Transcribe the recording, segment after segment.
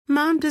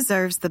Mom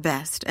deserves the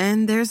best,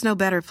 and there's no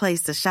better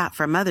place to shop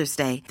for Mother's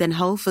Day than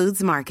Whole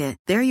Foods Market.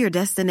 They're your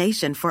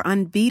destination for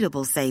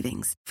unbeatable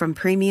savings, from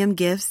premium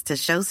gifts to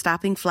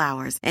show-stopping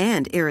flowers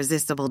and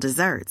irresistible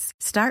desserts.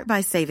 Start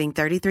by saving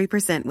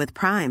 33% with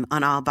Prime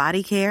on all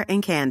body care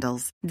and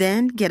candles.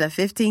 Then get a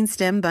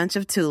 15-stem bunch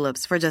of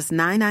tulips for just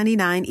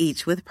 $9.99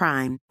 each with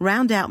Prime.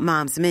 Round out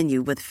Mom's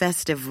menu with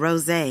festive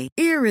rosé,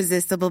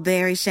 irresistible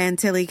berry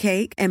chantilly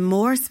cake, and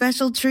more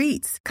special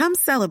treats. Come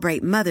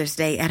celebrate Mother's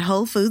Day at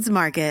Whole Foods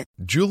Market.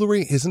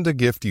 Jewelry isn't a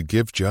gift you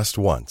give just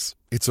once.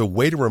 It's a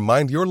way to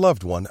remind your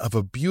loved one of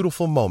a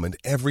beautiful moment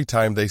every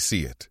time they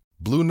see it.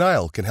 Blue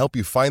Nile can help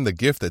you find the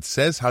gift that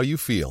says how you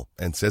feel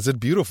and says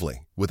it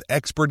beautifully, with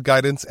expert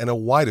guidance and a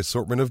wide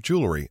assortment of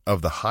jewelry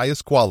of the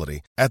highest quality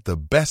at the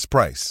best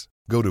price.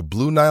 Go to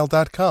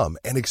BlueNile.com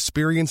and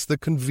experience the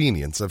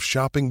convenience of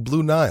shopping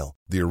Blue Nile,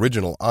 the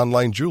original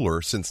online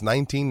jeweler since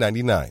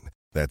 1999.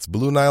 That's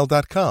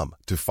BlueNile.com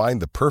to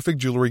find the perfect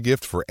jewelry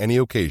gift for any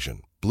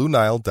occasion.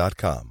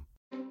 BlueNile.com.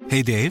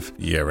 Hey, Dave.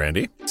 Yeah,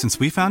 Randy. Since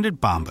we founded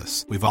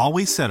Bombas, we've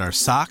always said our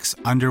socks,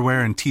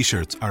 underwear, and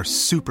T-shirts are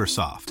super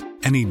soft.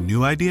 Any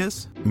new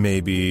ideas?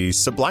 Maybe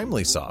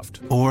sublimely soft.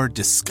 Or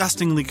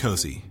disgustingly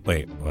cozy.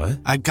 Wait, what?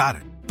 I got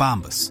it.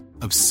 Bombas.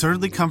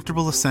 Absurdly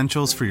comfortable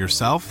essentials for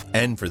yourself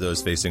and for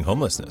those facing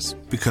homelessness.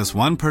 Because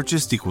one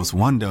purchased equals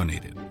one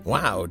donated.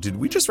 Wow, did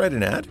we just write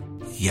an ad?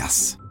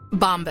 Yes.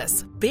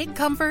 Bombas. Big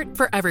comfort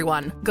for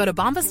everyone. Go to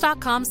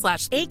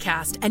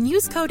bombas.com/ACAST and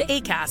use code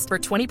ACAST for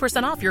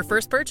 20% off your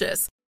first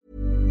purchase.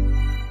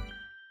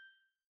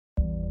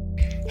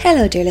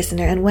 Hello, dear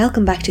listener, and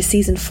welcome back to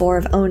Season 4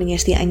 of Owning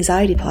It, the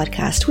Anxiety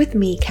Podcast with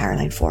me,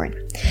 Caroline Foran.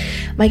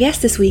 My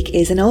guest this week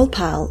is an old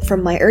pal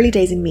from my early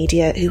days in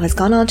media who has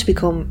gone on to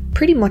become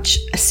pretty much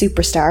a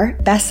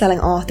superstar, best-selling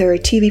author,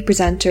 TV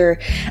presenter,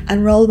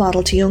 and role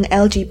model to young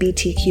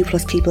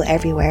LGBTQ+ people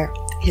everywhere.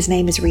 His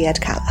name is Riad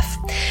Khalaf.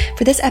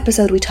 For this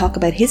episode, we talk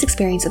about his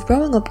experience of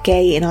growing up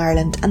gay in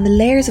Ireland and the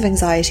layers of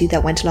anxiety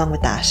that went along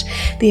with that,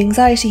 the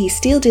anxiety he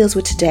still deals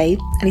with today,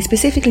 and he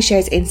specifically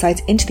shares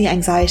insights into the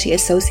anxiety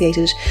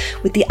associated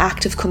with the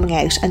act of coming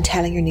out and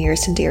telling your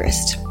nearest and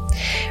dearest.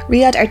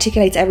 Riad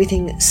articulates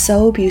everything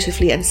so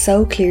beautifully and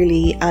so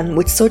clearly and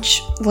with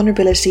such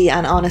vulnerability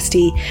and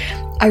honesty.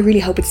 I really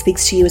hope it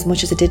speaks to you as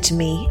much as it did to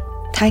me.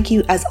 Thank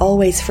you as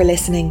always for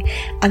listening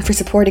and for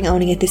supporting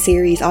Owning It, the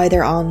series,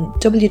 either on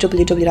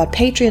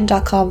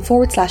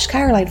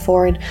www.patreon.com/Caroline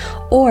Foran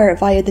or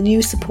via the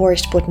new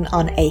support button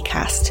on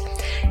Acast.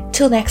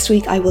 Till next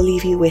week, I will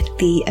leave you with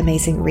the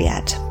amazing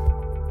Riad.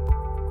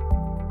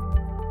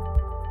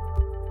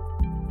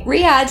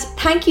 Riad,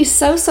 thank you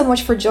so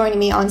much for joining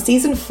me on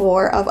Season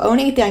 4 of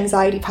Owning It, the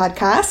Anxiety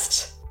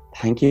Podcast.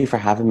 Thank you for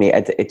having me.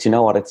 You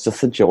know what? It's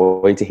just a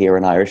joy to hear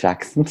an Irish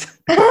accent.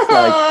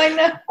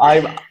 I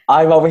know.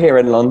 I'm over here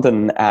in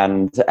London,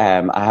 and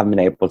I haven't been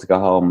able to go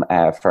home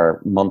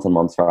for months and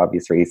months for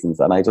obvious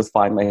reasons. And I just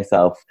find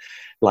myself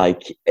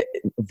like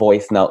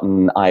voice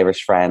noting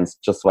Irish friends.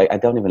 Just I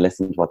don't even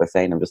listen to what they're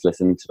saying. I'm just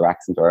listening to their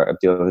accent. Or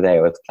the other day,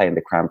 I was playing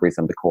the Cranberries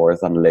and the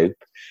Chorus on loop.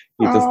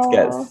 You just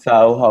get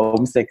so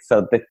homesick.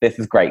 So this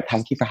is great.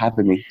 Thank you for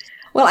having me.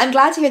 Well, I'm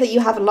glad to hear that you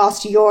haven't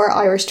lost your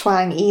Irish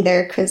twang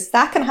either, because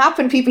that can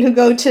happen. People who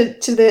go to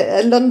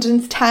the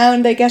London's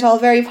town, they get all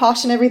very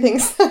posh and everything.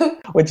 So.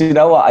 Well, do you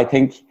know what? I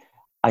think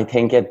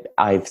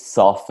I've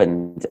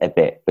softened a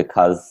bit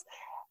because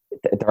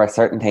there are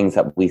certain things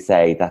that we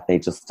say that they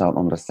just don't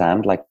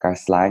understand, like our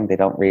slang. They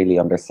don't really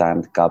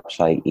understand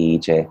gobshite,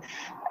 EJ.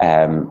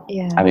 I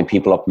mean,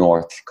 people up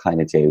north kind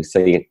of do.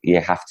 So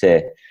you have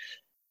to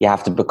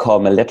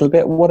become a little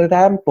bit one of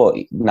them, but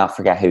not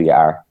forget who you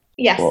are.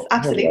 Yes,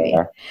 absolutely.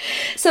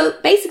 So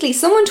basically,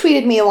 someone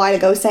tweeted me a while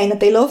ago saying that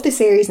they love the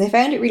series and they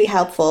found it really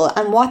helpful,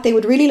 and what they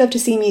would really love to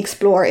see me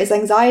explore is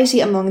anxiety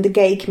among the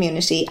gay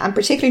community, and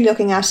particularly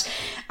looking at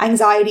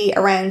anxiety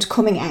around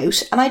coming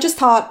out. And I just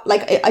thought,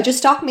 I just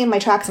stopped me in my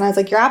tracks, and I was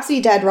like, you're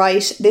absolutely dead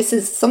right. This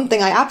is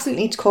something I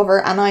absolutely need to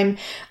cover, and I'm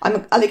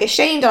like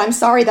ashamed and I'm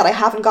sorry that I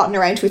haven't gotten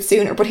around to it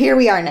sooner, but here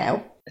we are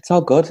now. It's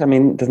all good. I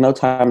mean, there's no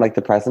time like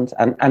the present.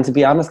 And to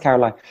be honest,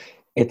 Caroline,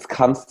 it's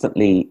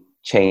constantly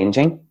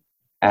changing.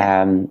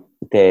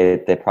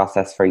 The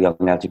process for young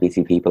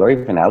LGBT people, or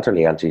even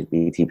elderly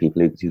LGBT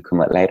people who come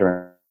out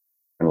later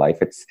in life,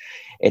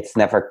 it's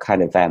never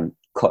kind of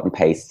cut and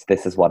paste.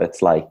 This is what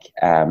it's like.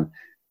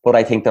 But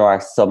I think there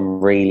are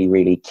some really,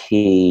 really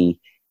key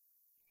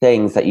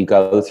things that you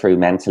go through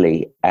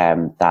mentally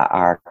that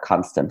are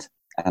constant.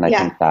 And I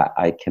think that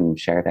I can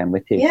share them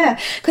with you. Yeah,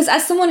 because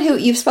as someone who,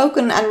 you've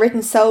spoken and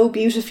written so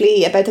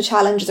beautifully about the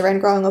challenges around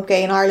growing up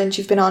gay in Ireland.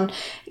 You've been on,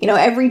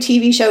 every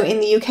TV show in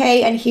the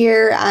UK and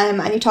here,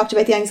 and you talked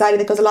about the anxiety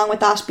that goes along with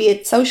that, be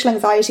it social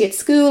anxiety at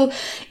school,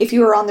 if you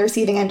were on the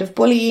receiving end of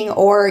bullying,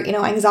 or,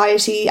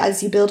 anxiety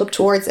as you build up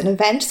towards an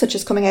event, such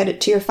as coming out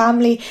to your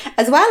family,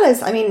 as well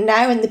as,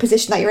 now in the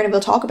position that you're in, we'll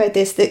talk about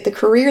this, the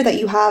career that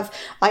you have,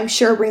 I'm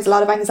sure brings a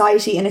lot of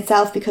anxiety in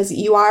itself, because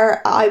you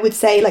are, I would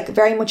say, like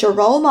very much a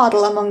role model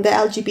viral among the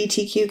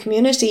LGBTQ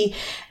community.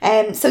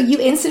 So you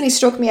instantly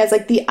struck me as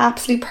like the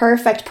absolute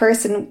perfect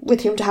person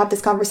with whom to have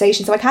this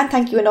conversation. So I can't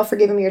thank you enough for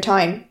giving me your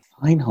time.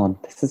 Fine, hon.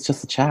 This is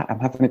just a chat. I'm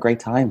having a great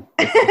time.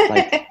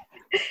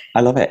 I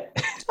love it.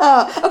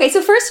 Okay,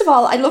 so first of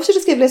all, I'd love to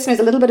just give listeners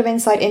a little bit of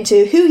insight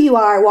into who you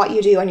are, what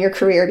you do, and your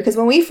career. Because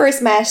when we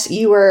first met,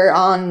 you were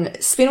on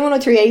Spin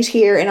 1038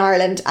 here in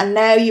Ireland, and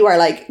now you are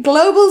like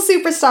global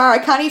superstar. I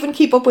can't even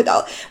keep up with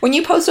that. When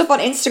you post up on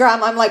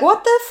Instagram, I'm like,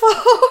 what the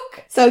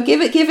fuck? So give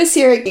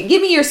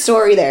me your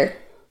story there.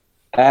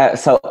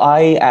 So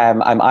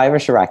I'm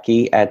Irish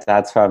Iraqi.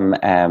 Dad's from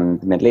the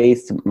Middle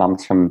East.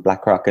 Mom's from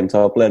Blackrock in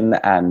Dublin,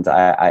 and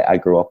I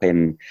grew up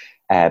in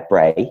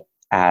Bray.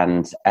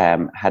 And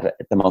had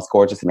the most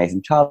gorgeous,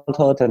 amazing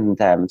childhood, and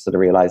sort of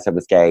realised I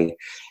was gay,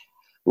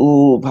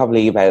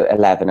 probably about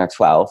 11 or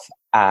 12.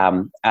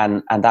 And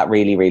that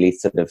really, really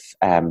sort of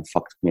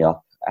fucked me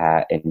up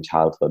in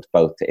childhood,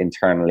 both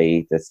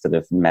internally, the sort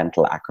of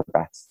mental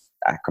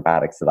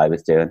acrobatics that I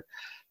was doing,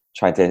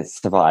 trying to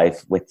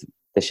survive with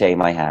the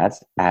shame I had,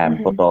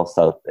 but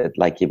also,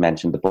 like you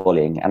mentioned, the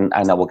bullying. And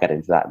I know we'll get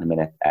into that in a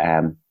minute.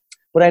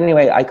 But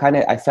anyway,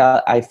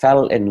 I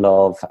fell in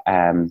love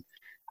and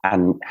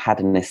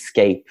had an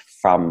escape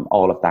from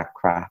all of that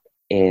crap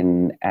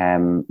in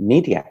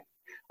media.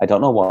 I don't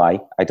know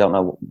why. I don't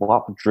know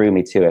what drew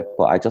me to it,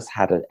 but I just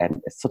had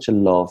such a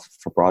love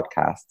for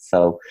broadcast.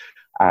 So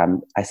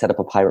I set up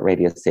a pirate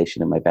radio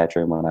station in my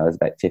bedroom when I was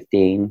about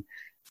 15,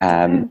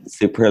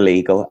 super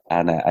illegal.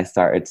 And I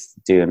started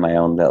doing my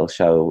own little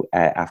show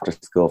after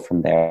school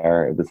from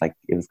there.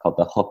 It was called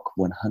The Hook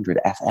 100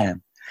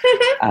 FM.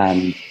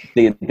 And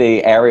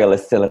the aerial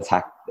is still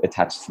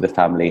attached to the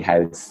family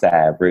house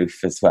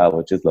roof as well,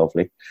 which is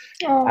lovely.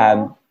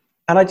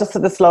 And I just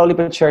sort of slowly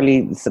but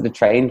surely sort of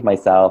trained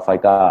myself. I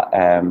got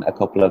a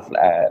couple of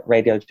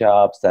radio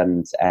jobs,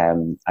 and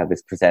I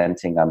was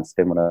presenting on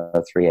Spin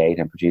 1038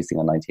 and producing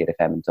on 98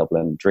 FM in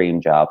Dublin,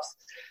 dream jobs.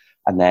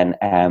 And then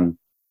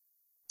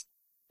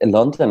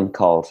London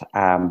called.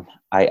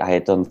 I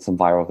had done some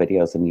viral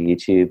videos on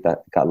YouTube that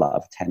got a lot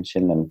of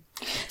attention. And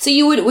so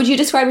would you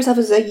describe yourself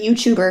as a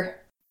YouTuber?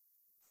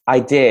 I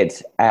did.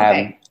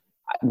 Okay.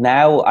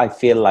 Now I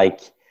feel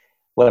like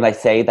when I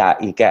say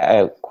that, you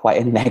get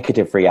quite a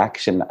negative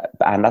reaction,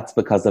 and that's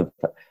because of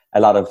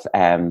a lot of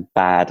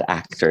bad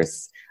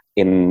actors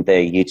in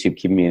the YouTube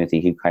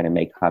community who kind of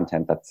make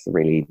content that's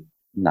really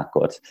not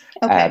good.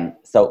 Okay.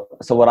 So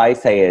what I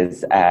say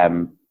is,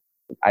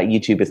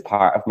 YouTube is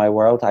part of my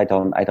world. I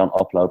don't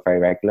upload very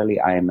regularly.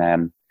 I'm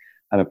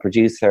a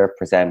producer,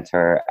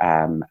 presenter,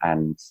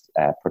 and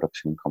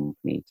production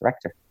company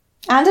director,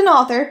 and an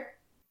author.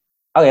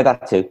 Oh yeah,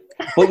 that too.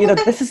 But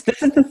this is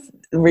this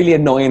really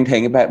annoying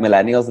thing about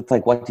millennials. It's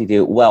like, what do you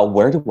do? Well,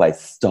 where do I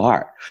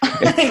start?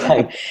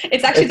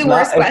 It's actually the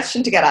worst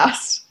question to get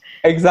asked.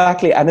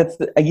 Exactly, and it's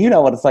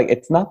what it's like.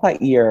 It's not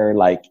that you're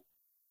like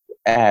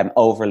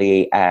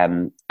overly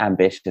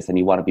ambitious and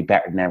you want to be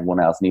better than everyone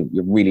else, and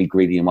you're really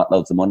greedy and want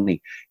loads of money.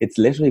 It's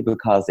literally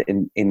because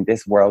in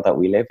this world that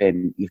we live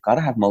in, you've got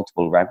to have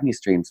multiple revenue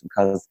streams,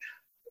 because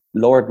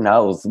Lord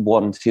knows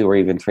 1, 2, or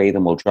even 3 of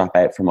them will drop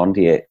out from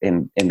under you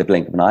in the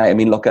blink of an eye. I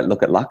mean, look at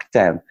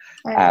lockdown.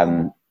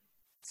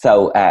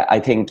 So I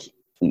think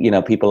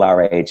people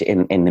our age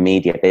in the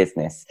media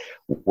business,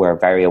 we're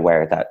very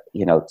aware that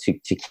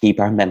to keep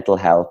our mental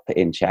health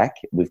in check,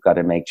 we've got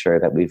to make sure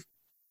that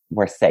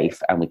we're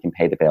safe and we can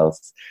pay the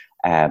bills.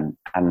 And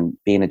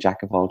being a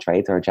jack of all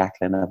trades, or a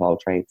Jacqueline of all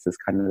trades, is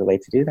kind of the way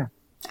to do that.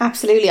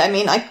 Absolutely. I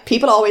mean,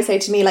 people always say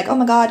to me, like, oh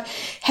my God,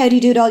 how do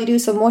you do it all? You do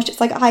so much.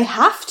 It's like, I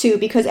have to,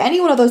 because any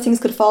one of those things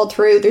could fall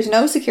through. There's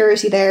no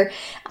security there.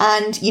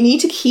 And you need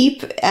to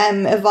keep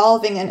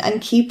evolving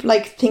and keep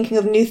like thinking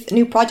of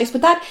new projects.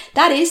 But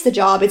that is the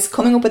job. It's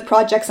coming up with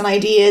projects and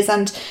ideas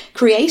and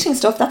creating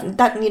stuff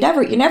that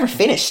you're never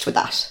finished with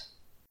that.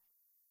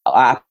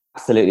 Oh,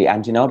 absolutely.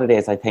 And you know what it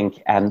is? I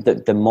think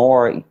the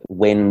more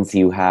wins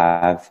you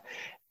have,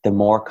 the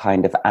more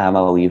kind of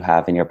ammo you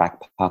have in your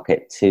back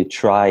pocket to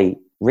try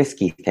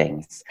risky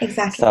things.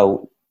 Exactly.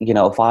 So,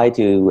 if I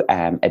do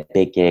a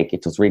big gig,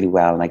 it does really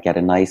well and I get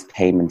a nice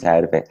payment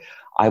out of it,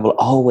 I will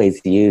always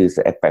use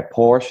a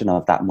portion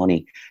of that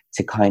money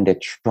to kind of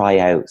try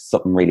out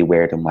something really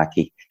weird and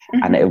wacky.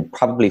 Mm-hmm. And it would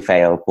probably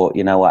fail, but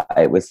you know what?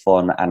 It was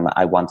fun, and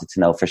I wanted to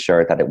know for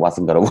sure that it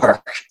wasn't going to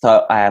work.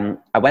 So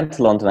I went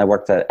to London. I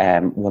worked at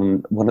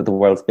one of the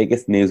world's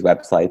biggest news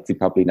websites. You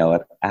probably know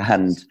it.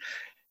 And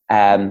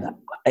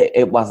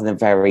it wasn't a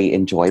very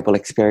enjoyable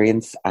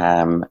experience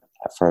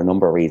for a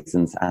number of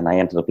reasons. And I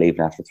ended up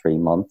leaving after 3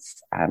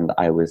 months, and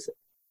I was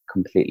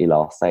completely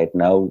lost. I had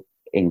no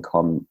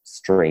income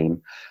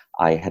stream.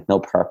 I had no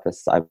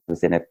purpose. I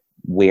was in a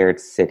weird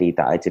city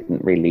that I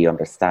didn't really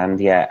understand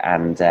yet.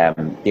 And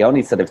the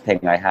only sort of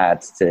thing I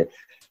had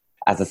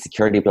as a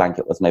security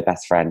blanket was my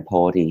best friend,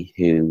 Paddy,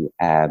 who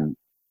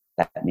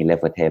let me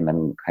live with him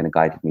and kind of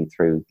guided me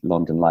through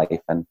London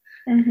life. And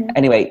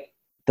anyway,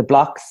 the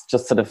blocks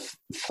just sort of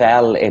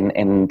fell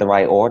in the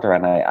right order,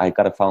 and I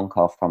got a phone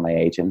call from my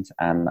agent,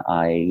 and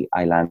I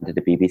landed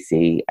a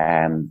BBC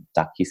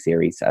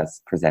docuseries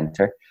as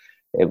presenter.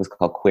 it was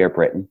called Queer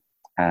Britain,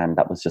 and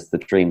that was just the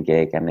dream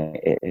gig, and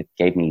it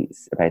gave me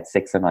about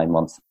 6 or 9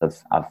 months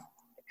of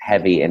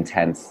heavy,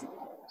 intense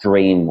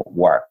dream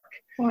work.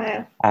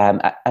 Wow.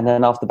 And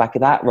then off the back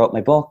of that, wrote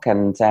my book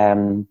and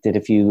did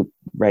a few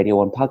Radio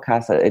 1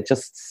 podcasts. It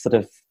just sort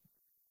of,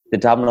 the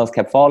dominoes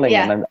kept falling,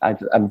 and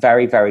I'm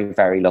very, very,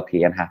 very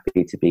lucky and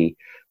happy to be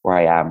where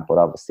I am. But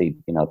obviously,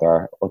 you know, there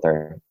are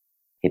other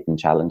hidden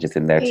challenges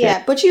in there too.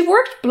 Yeah, but you've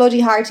worked bloody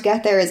hard to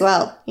get there as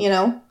well, you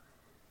know?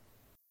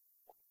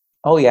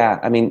 Oh yeah,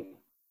 I mean,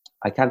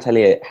 I can't tell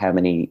you how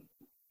many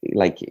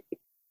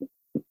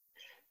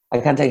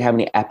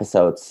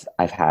episodes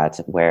I've had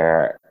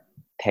where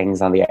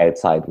things on the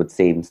outside would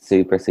seem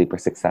super, super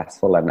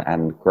successful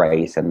and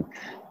great, and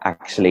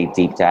actually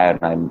deep down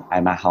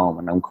I'm at home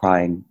and I'm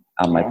crying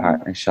on my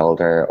partner's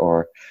shoulder,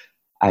 or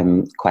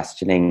I'm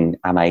questioning,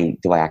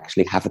 do I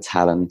actually have a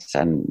talent?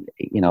 And,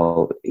 you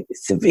know,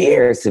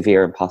 severe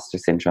imposter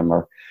syndrome,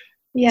 or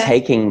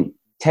taking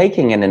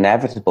an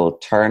inevitable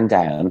turn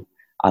down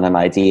on an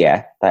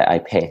idea that I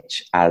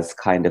pitch as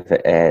kind of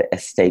a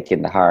stake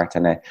in the heart,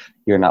 and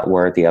you're not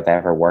worthy of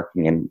ever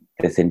working in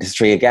this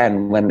industry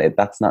again, when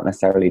that's not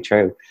necessarily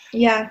true.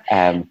 Yeah.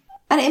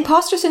 And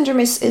imposter syndrome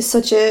is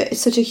such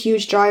a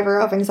huge driver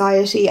of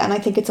anxiety, and I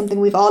think it's something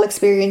we've all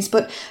experienced.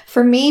 But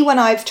for me, when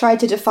I've tried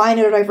to define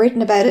it or I've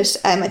written about it,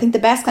 I think the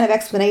best kind of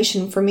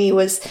explanation for me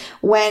was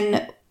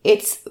when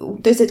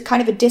there's a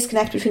kind of a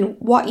disconnect between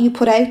what you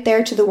put out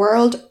there to the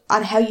world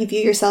and how you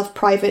view yourself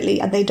privately,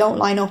 and they don't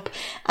line up.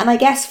 And I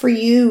guess for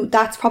you,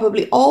 that's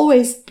probably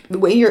always,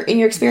 in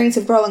your experience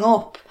of growing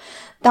up,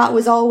 that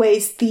was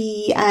always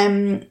the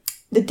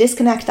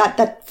disconnect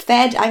that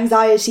fed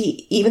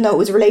anxiety, even though it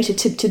was related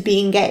to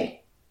being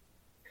gay.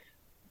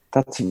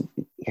 Do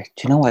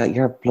you know what?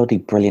 You're a bloody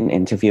brilliant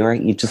interviewer.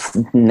 You just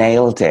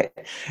nailed it.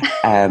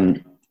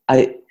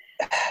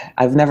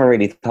 I've never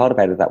really thought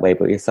about it that way,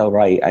 but you're so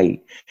right.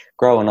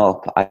 Growing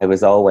up, I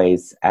was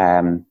always,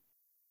 I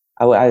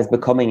was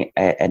becoming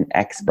an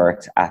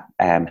expert at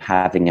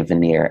having a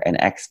veneer, an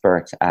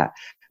expert at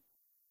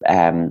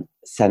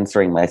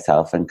censoring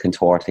myself and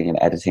contorting and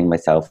editing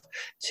myself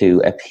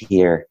to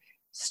appear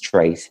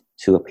straight,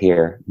 to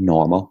appear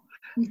normal,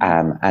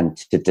 and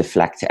to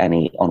deflect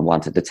any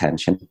unwanted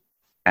attention.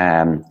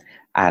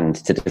 And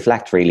to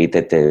deflect really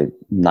the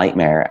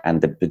nightmare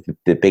and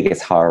the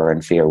biggest horror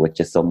and fear, which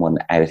is someone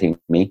outing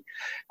me.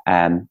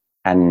 And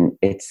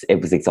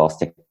it was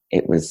exhausting.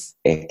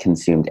 It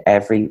consumed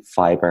every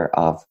fiber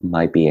of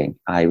my being.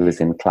 I was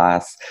in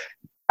class,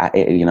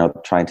 you know,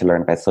 trying to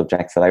learn about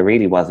subjects that I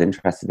really was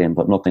interested in,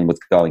 but nothing was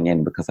going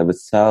in because I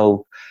was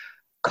so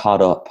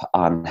caught up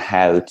on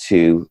how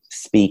to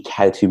speak,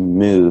 how to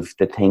move,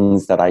 the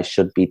things that I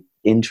should be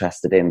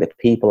interested in, the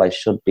people I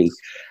should be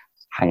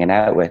hanging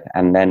out with.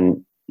 And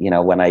then, you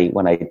know, when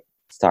I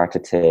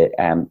started to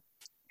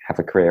have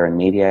a career in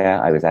media,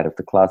 I was out of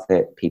the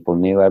closet, people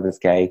knew I was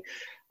gay,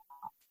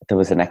 there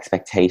was an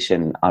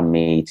expectation on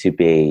me to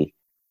be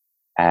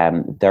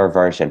their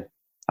version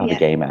of a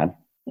gay man,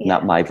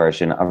 not my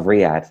version of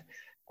Riyadh,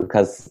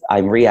 because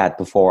I'm Riyadh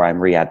before I'm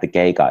Riyadh the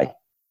gay guy,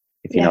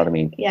 if you know what I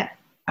mean. Yeah.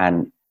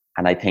 And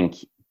I think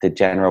the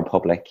general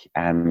public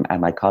and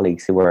my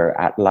colleagues who were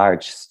at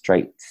large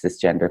straight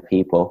cisgender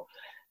people,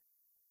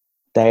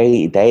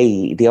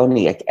 the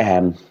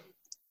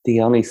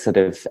only sort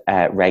of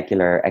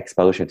regular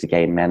exposure to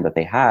gay men that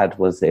they had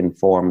was in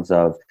forms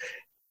of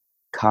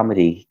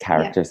comedy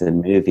characters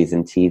in movies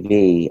and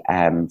TV,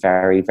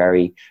 very,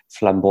 very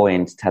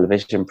flamboyant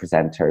television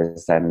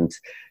presenters, and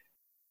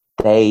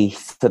they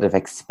sort of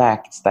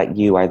expect that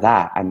you are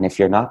that, and if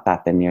you're not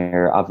that, then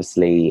you're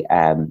obviously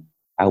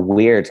a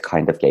weird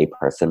kind of gay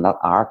person, not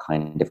our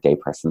kind of gay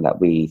person that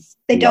we.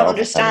 They don't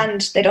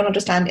understand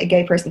a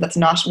gay person that's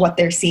not what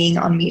they're seeing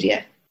on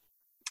media.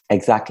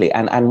 Exactly,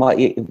 and what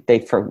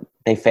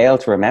they fail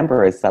to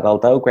remember is that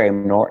although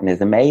Graham Norton is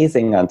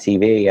amazing on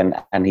TV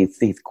and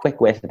he's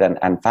quick-witted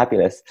and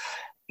fabulous,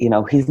 you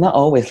know, he's not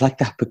always like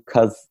that,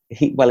 because if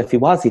he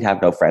was, he'd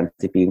have no friends.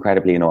 He'd be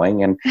incredibly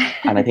annoying, and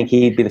I think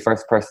he'd be the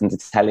first person to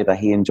tell you that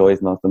he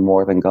enjoys nothing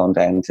more than going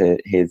down to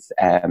his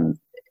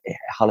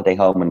holiday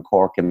home in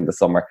Cork in the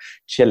summer,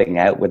 chilling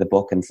out with a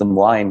book and some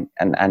wine,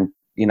 and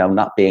you know,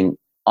 not being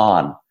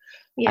on.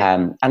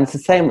 Yeah. And it's the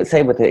same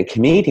with a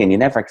comedian. You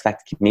never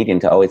expect a comedian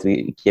to always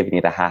be giving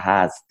you the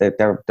ha-has.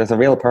 There's a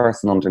real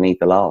person underneath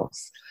the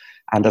lols,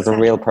 and there's a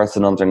real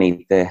person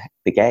underneath the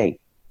gay.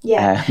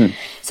 Yeah.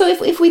 So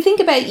if we think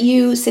about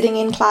you sitting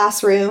in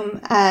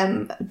classroom,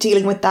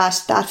 dealing with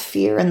that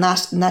fear and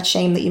that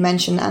shame that you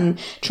mentioned, and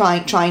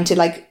trying to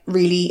like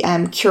really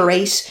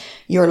curate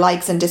your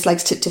likes and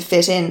dislikes to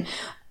fit in.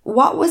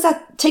 What was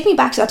that? Take me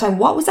back to that time.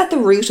 What was at the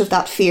root of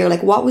that fear?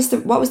 Like, what was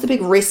the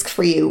big risk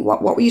for you?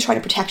 What were you trying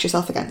to protect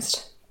yourself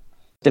against?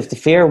 The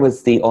fear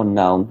was the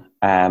unknown,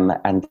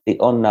 and the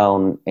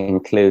unknown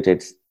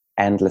included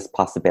endless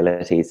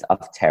possibilities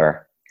of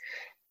terror,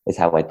 is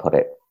how I put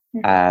it.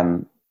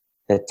 Mm-hmm.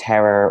 The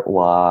terror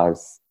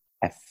was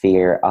a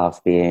fear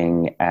of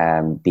being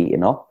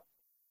beaten up,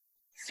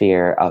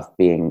 fear of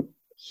being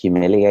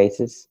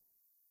humiliated,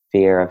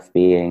 fear of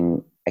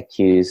being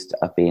accused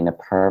of being a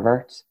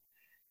pervert.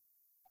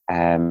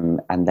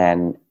 And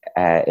then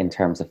in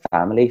terms of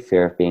family,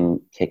 fear of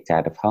being kicked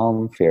out of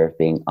home, fear of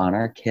being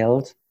honor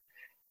killed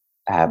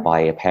by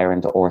a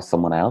parent or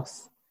someone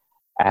else,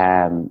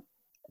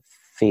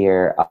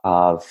 fear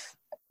of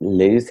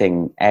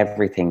losing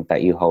everything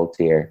that you hold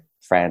dear,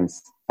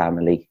 friends,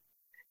 family,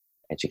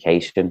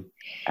 education,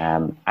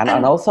 and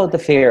also the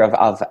fear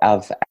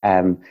of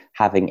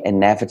having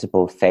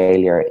inevitable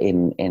failure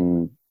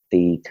in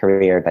the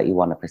career that you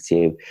want to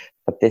pursue.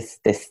 But this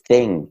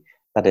thing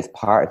that is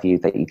part of you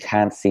that you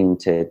can't seem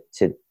to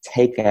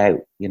take out.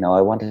 You know,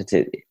 I wanted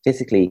to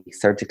physically,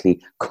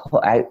 surgically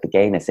cut out the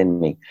gayness in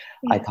me.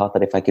 Yeah. I thought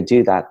that if I could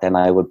do that, then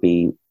I'd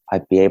be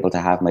able to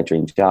have my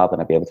dream job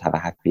and I'd be able to have a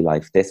happy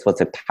life. This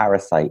was a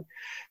parasite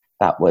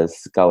that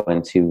was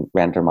going to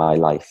render my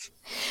life.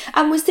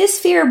 And was this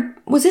fear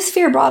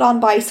brought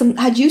on by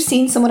had you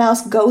seen someone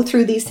else go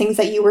through these things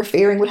that you were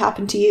fearing would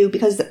happen to you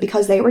because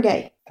they were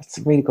gay? That's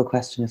a really good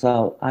question as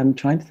well. I'm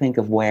trying to think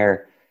of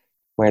where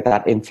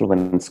that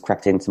influence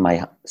crept into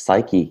my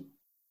psyche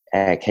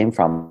came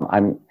from.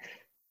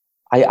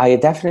 I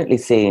had definitely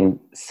seen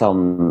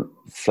some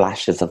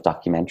flashes of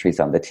documentaries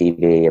on the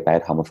TV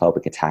about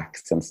homophobic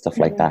attacks and stuff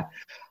like that.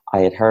 I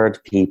had heard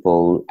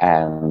people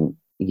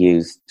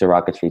use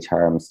derogatory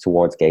terms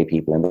towards gay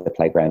people in the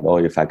playground. Oh,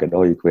 you're faggot.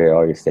 Oh, you're queer.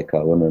 Oh, you're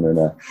sicko. Oh,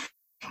 no.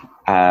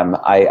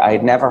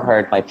 I'd never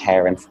heard my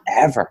parents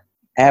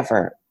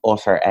ever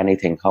utter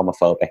anything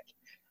homophobic.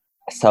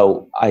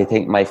 So I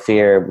think my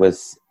fear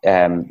was,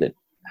 and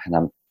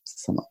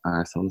some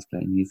arsehole is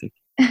playing music.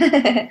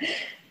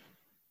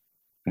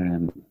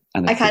 And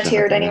I can't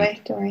hear it anyway,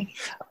 don't worry.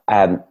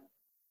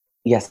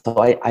 Yes, so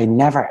I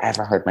never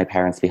ever heard my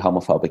parents be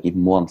homophobic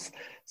even once.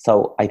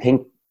 So I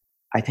think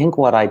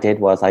what I did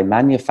was I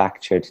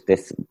manufactured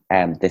this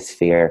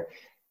fear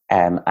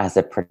as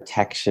a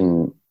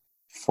protection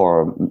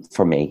for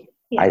me.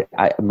 Yeah.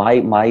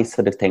 My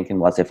sort of thinking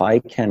was, if I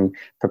can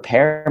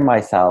prepare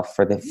myself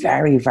for the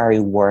very, very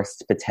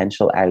worst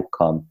potential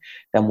outcome,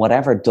 then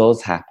whatever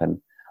does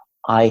happen,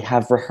 I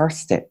have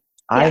rehearsed it.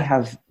 Yeah. I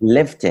have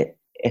lived it.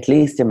 At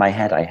least in my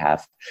head I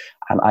have.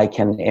 And I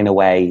can, in a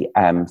way,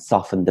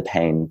 soften the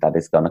pain that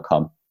is going to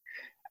come.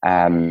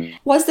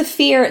 Was the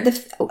fear,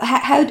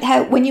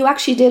 how when you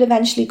actually did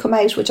eventually come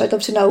out, which I'd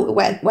love to know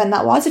when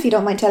that was, if you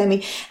don't mind telling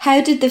me,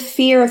 how did the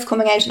fear of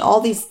coming out and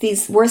all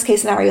these worst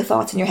case scenario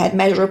thoughts in your head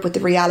measure up with the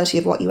reality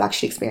of what you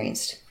actually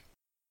experienced?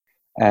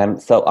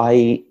 So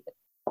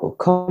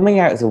coming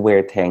out is a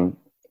weird thing,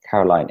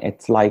 Caroline.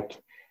 It's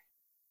like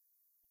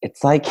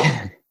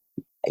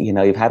you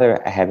know, you've had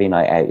a heavy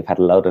night out, you've had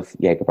a load of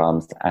Jaeger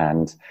bombs,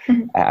 and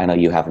I know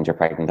you haven't, you're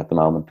pregnant at the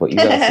moment, but you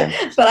will soon.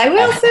 But I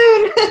will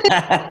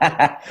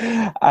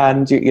soon.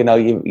 And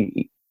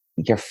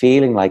you're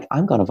feeling like,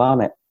 I'm going to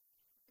vomit.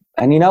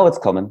 And you know it's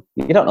coming.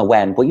 You don't know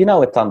when, but you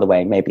know it's on the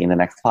way, maybe in the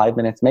next 5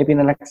 minutes, maybe in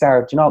the next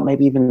hour, do you know,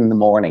 maybe even in the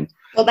morning.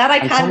 Well, that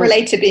I can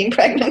relate to being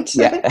pregnant.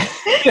 Yeah.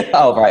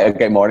 Oh, right,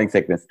 okay, morning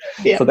sickness.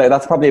 Yeah. So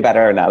that's probably a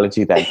better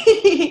analogy then.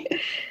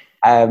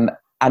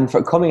 And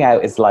for coming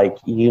out is like,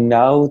 you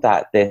know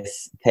that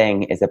this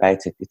thing is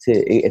about to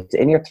it's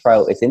in your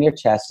throat, it's in your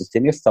chest, it's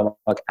in your stomach,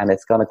 and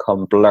it's going to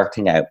come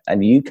blurting out,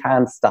 and you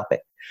can't stop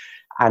it.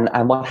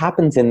 And what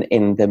happens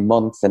in the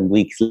months and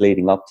weeks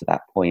leading up to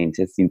that point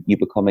is you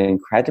become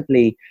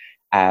incredibly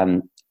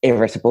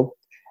irritable.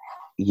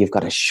 You've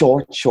got a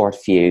short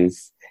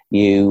fuse.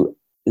 You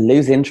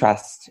lose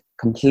interest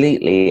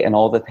completely in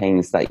all the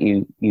things that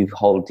you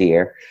hold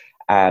dear.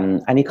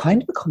 And you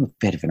kind of become a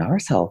bit of an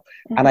arsehole.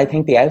 Mm-hmm. And I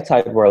think the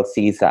outside world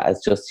sees that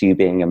as just you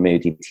being a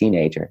moody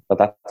teenager. But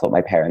that's what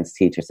my parents,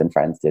 teachers and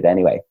friends did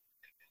anyway.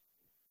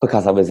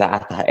 Because I was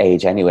at that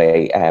age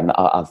anyway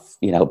of,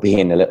 you know,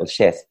 being a little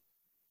shit.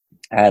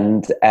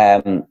 And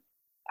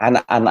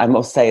I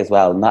must say as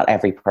well, not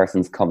every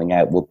person's coming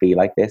out will be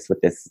like this,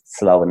 with this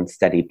slow and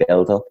steady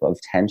build-up of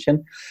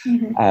tension.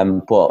 Mm-hmm.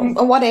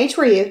 But what age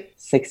were you?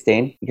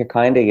 16. You're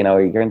kind of, you know,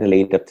 you're in the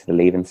lead up to the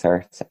leaving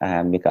cert.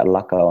 You've got a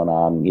lot going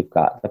on. You've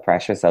got the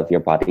pressures of your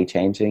body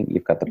changing.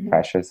 You've got the mm-hmm.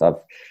 pressures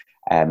of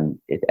an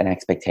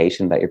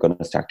expectation that you're going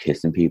to start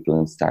kissing people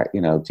and start,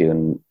 you know,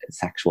 doing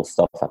sexual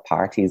stuff at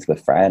parties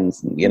with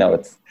friends. And, you know,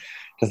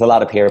 there's a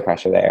lot of peer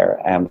pressure there.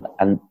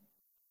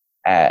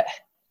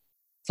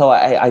 So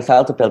I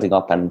felt it building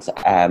up, and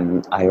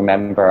I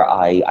remember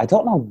I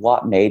don't know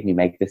what made me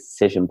make this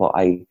decision, but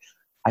I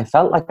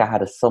felt like I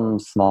had some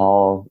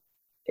small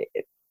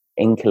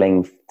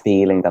inkling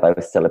feeling that I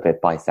was still a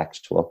bit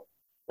bisexual,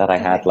 that I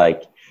had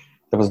like,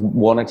 there was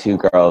one or two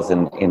girls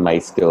in my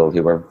school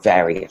who were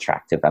very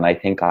attractive, and I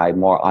think I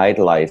more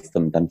idolized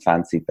them than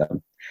fancied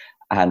them.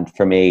 And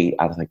for me,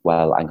 I was like,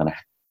 well, I'm going to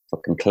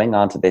fucking cling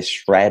on to this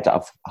shred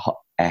of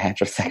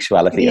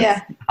heterosexuality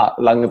as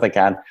long as I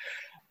can.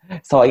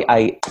 So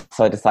I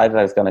decided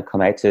I was going to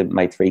come out to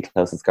my 3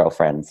 closest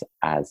girlfriends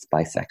as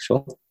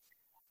bisexual.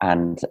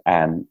 And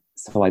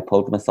so I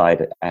pulled them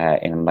aside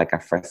in like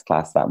our first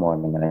class that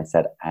morning, and I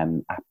said,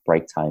 at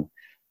break time,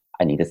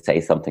 I need to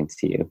say something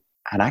to you.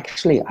 And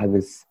actually I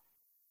was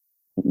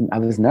I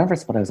was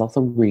nervous, but I was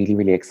also really,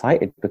 really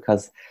excited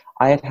because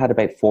I had had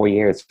about 4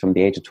 years from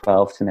the age of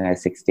 12 to now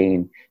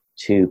 16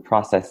 to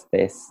process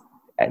this,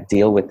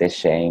 deal with this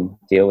shame,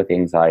 deal with the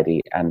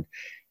anxiety, and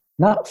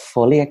not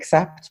fully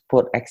accept,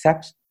 but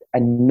accept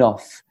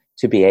enough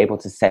to be able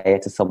to say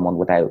it to someone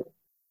without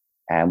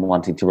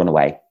wanting to run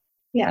away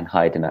and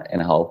hide in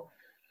a hole.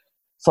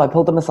 So I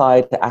pulled them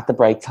aside at the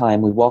break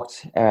time. We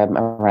walked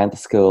around the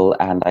school,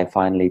 and I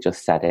finally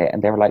just said it,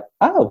 and they were like,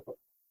 oh,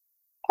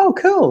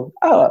 cool.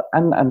 Oh,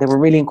 and they were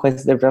really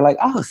inquisitive. They're like,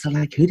 oh, so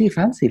like, who do you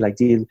fancy? Like,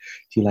 do you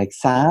like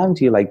Sam?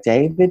 Do you like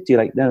David? Do you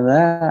like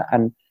blah?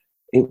 And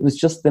it was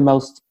just the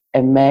most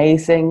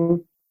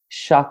amazing,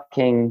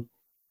 shocking,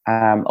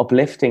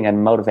 uplifting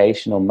and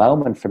motivational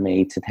moment for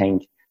me to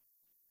think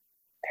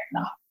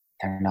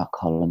they're not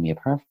calling me a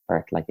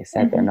pervert. Like I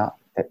said,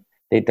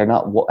 they're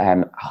not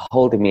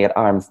holding me at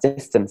arm's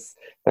distance.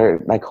 They're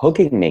like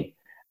hugging me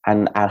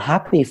and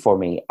happy for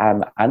me,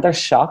 and they're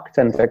shocked,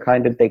 and they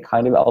kind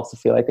of also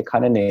feel like they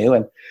kind of knew.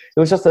 And it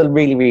was just a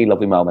really, really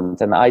lovely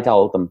moment. And I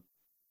told them,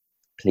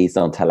 please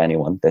don't tell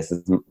anyone. This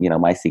is,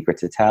 my secret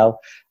to tell,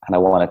 and I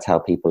want to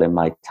tell people in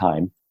my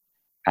time.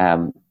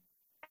 The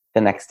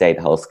next day,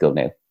 the whole school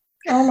knew.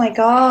 Oh my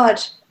God!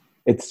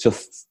 It's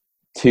just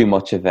too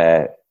much of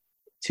a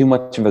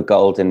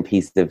golden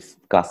piece of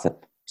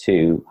gossip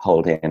to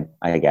hold in,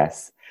 I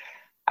guess.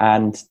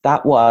 And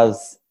that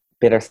was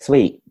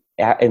bittersweet.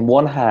 In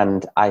one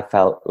hand, I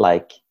felt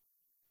like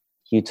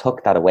you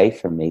took that away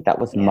from me. That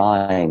was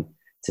mine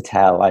to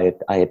tell. I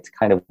had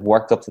kind of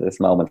worked up to this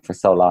moment for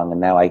so long, and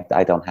now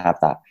I don't have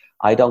that.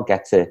 I don't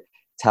get to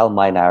tell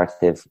my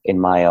narrative in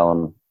my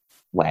own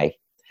way.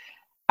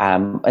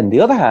 On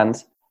the other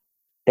hand,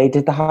 they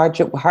did the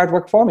hard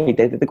work for me.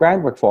 They did the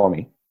groundwork for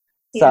me.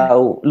 Yeah.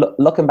 So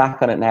looking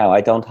back on it now, I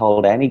don't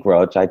hold any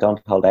grudge. I don't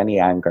hold any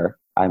anger.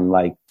 I'm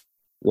like,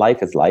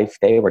 life is life.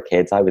 They were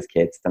kids. I was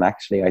kids. And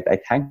actually, I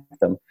thank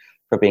them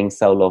for being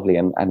so lovely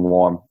and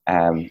warm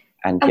and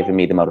giving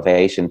me the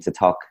motivation to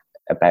talk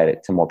about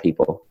it to more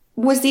people.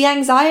 Was the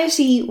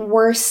anxiety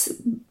worse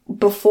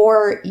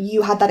before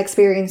you had that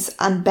experience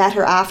and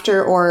better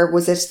after, or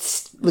was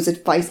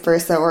it vice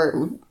versa,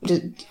 or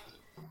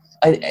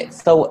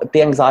so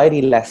the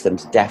anxiety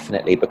lessened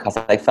definitely, because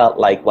I felt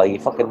like, well, you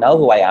fucking know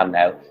who I am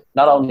now.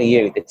 Not only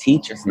you, the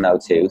teachers know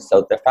too.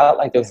 So there felt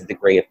like there was a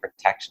degree of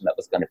protection that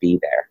was going to be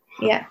there.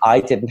 Yeah.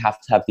 I didn't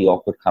have to have the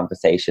awkward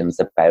conversations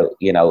about,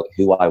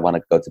 who I want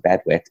to go to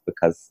bed with,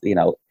 because,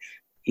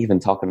 even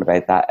talking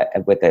about that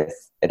with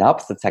an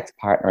opposite sex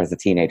partner as a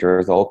teenager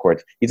is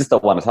awkward. You just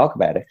don't want to talk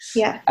about it.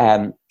 Yeah.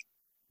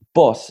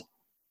 But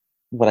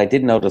what I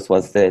did notice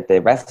was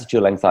the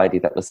residual anxiety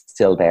that was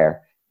still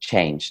there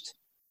changed.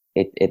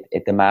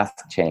 The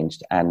mask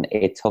changed, and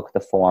it took the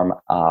form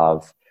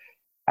of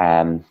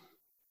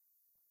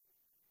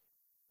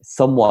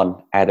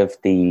someone out of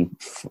the,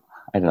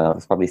 I don't know,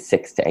 it's probably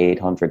 600 to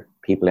 800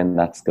 people in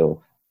that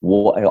school.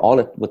 All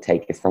it would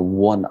take is for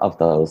one of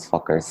those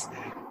fuckers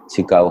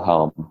to go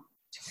home,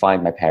 to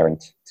find my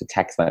parent, to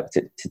text them,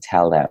 to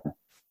tell them.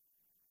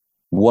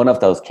 One of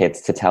those kids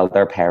to tell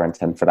their parent,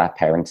 and for that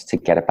parent to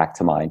get it back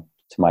to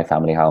my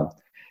family home.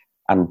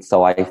 And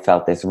so I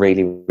felt this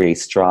really, really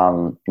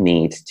strong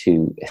need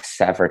to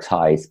sever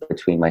ties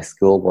between my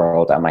school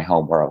world and my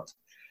home world.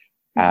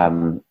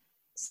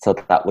 So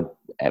that would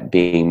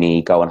be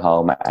me going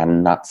home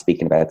and not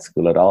speaking about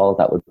school at all.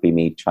 That would be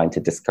me trying to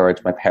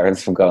discourage my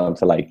parents from going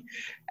to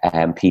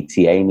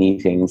PTA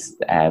meetings,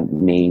 and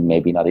me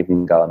maybe not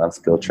even going on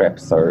school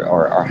trips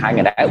or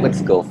hanging out with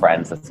school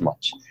friends as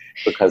much,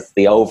 because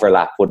the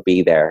overlap would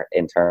be there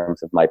in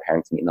terms of my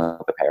parents meeting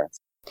other parents.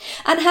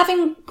 And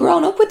having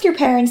grown up with your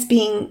parents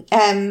being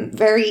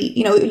very,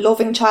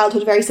 loving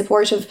childhood, very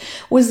supportive,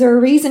 was there a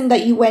reason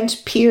that you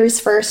went peers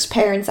first,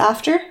 parents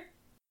after?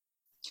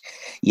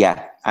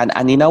 Yeah,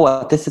 and you know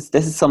what? This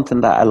is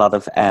something that a lot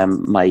of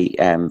my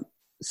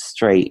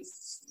straight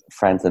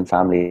friends and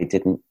family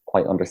didn't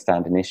quite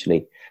understand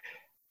initially.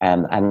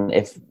 And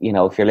if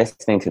you're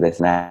listening to this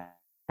now,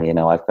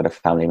 I've got a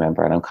family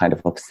member, and I'm kind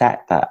of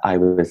upset that I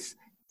was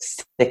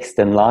sixth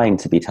in line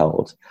to be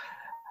told.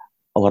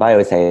 What I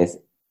always say is,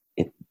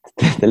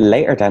 the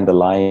later down the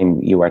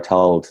line you are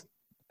told,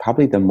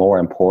 probably the more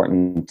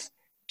important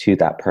to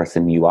that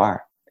person you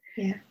are.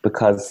 Yeah.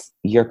 Because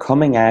you're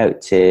coming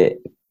out to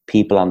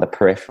people on the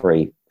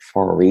periphery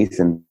for a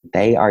reason.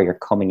 They are your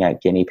coming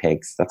out guinea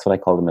pigs. That's what I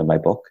call them in my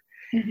book.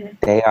 Mm-hmm.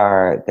 They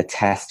are the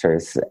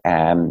testers.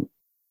 And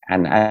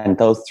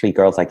those three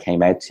girls I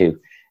came out to,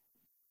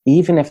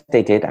 even if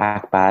they did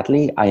act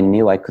badly, I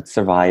knew I could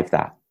survive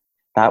that.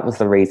 That was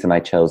the reason I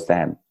chose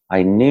them.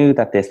 I knew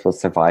that this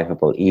was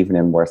survivable, even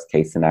in worst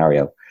case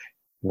scenario.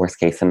 Worst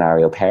case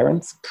scenario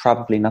parents,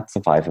 probably not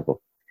survivable.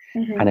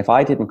 Mm-hmm. And if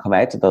I didn't come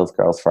out to those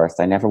girls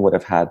first, I never would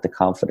have had the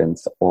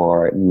confidence,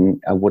 or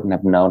I wouldn't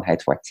have known how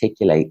to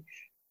articulate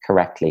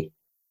correctly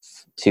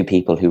to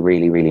people who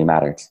really, really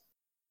mattered.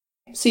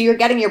 So you're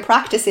getting your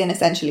practice in,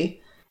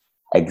 essentially.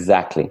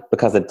 Exactly,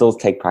 because it does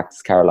take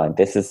practice, Caroline.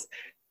 This is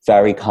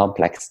very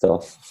complex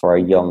stuff for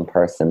a young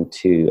person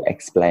to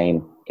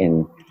explain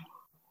in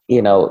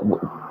you know,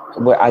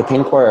 I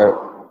think we're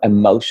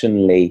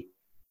emotionally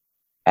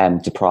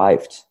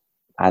deprived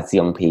as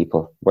young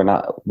people.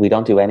 We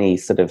don't do any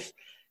sort of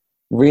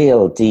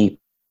real deep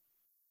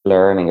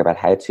learning about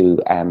how to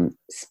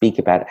speak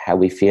about how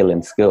we feel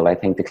in school. I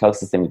think the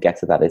closest thing we get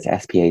to that is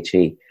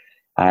SPHE.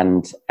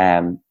 And,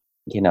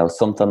 you know,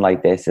 something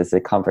like this is a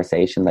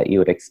conversation that you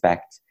would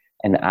expect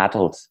an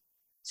adult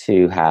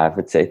to have.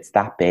 It's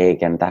that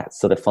big and that's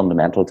sort of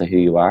fundamental to who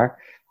you are.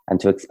 And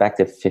to expect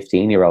a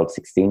 15-year-old,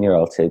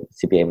 16-year-old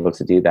to be able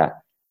to do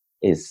that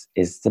is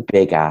a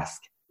big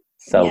ask.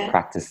 So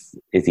practice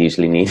is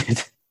usually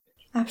needed.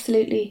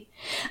 Absolutely.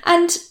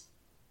 And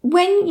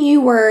when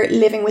you were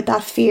living with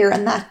that fear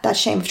and that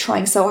shame of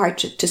trying so hard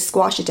to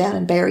squash it down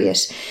and bury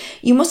it,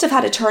 you must have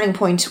had a turning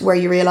point where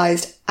you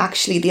realised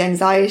actually the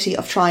anxiety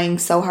of trying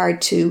so hard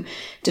to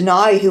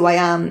deny who I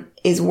am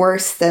is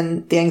worse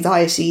than the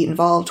anxiety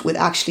involved with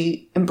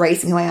actually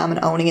embracing who I am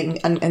and owning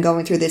it and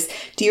going through this.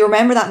 Do you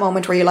remember that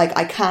moment where you're like,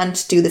 I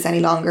can't do this any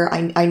longer,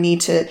 I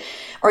need to,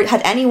 or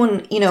had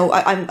anyone, you know,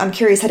 I'm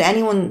curious, had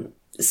anyone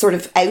sort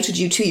of outed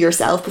you to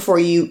yourself before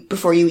you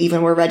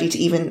even were ready to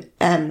even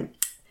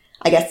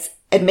I guess,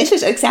 admit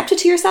it, accept it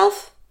to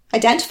yourself,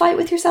 identify it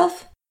with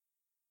yourself?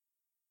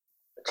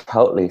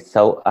 Totally.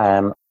 So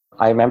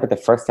I remember the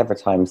first ever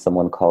time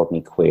someone called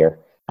me queer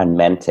and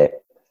meant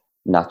it,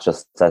 not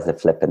just as a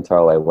flip and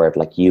throwaway word,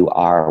 like you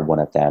are one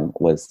of them,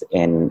 was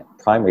in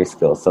primary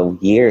school. So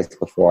years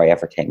before I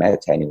ever came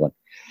out to anyone.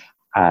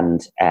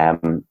 And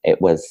it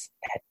was,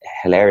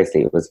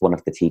 hilariously, it was one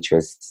of the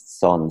teacher's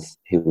sons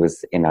who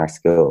was in our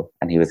school,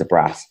 and he was a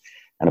brat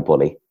and a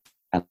bully.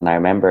 And I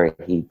remember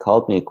he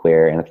called me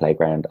queer in a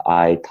playground.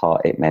 I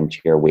thought it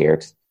meant you're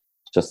weird,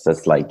 just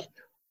as like,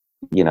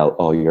 you know,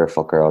 oh, you're a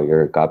fucker, oh,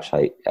 you're a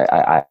gobshite.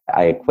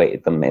 I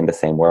equated them in the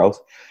same world.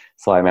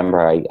 So I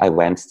remember I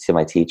went to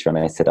my teacher and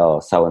I said,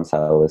 oh,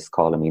 so-and-so is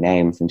calling me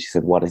names. And she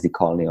said, what is he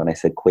calling you? And I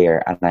said,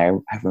 queer. And I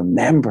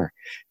remember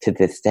to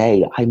this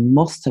day, I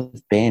must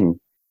have been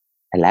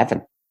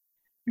 11.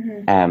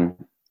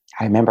 Mm-hmm.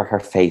 I remember her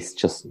face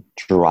just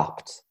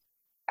dropped.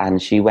 And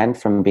she went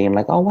from being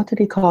like, oh, what did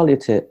he call you,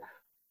 to,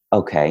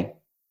 okay,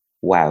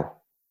 wow.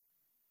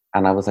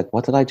 And I was like,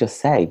 what did I just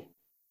say?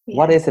 Yeah.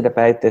 What is it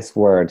about this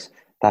word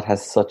that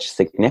has such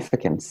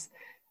significance?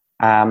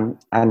 And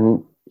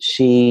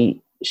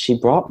she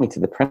brought me to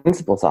the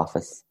principal's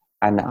office,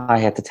 and I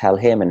had to tell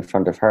him in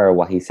front of her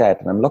what he said.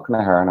 And I'm looking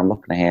at her and I'm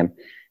looking at him,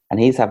 and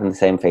he's having the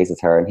same face as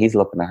her, and he's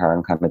looking at her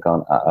and kind of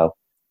going, uh-oh.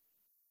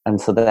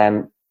 And so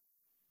then,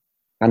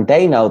 and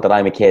they know that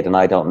I'm a kid and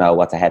I don't know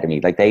what's ahead of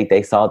me. Like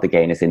they saw the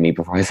gayness in me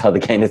before I saw the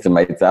gayness in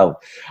myself.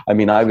 I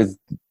mean, I was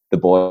the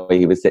boy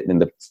who was sitting in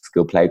the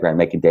school playground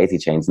making daisy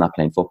chains, not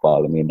playing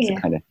football. I mean,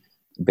 it's kind of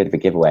a bit of a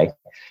giveaway.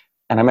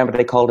 And I remember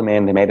they called him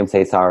in, they made him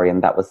say sorry,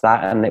 and that was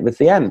that. And it was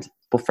the end.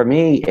 But for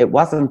me, it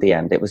wasn't the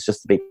end. It was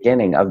just the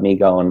beginning of me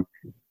going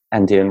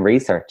and doing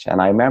research.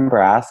 And I remember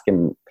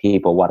asking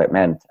people what it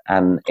meant.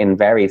 And in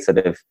very sort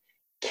of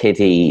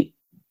kiddie,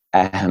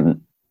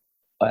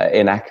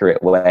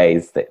 inaccurate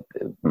ways, that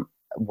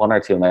one or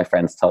two of my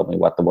friends told me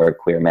what the word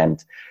queer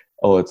meant.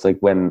 Oh, it's like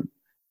when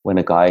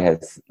a guy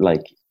has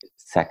like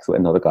sex with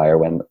another guy, or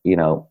when, you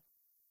know,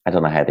 I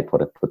don't know how they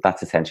put it, but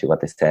that's essentially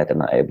what they said.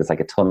 And it was like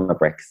a ton of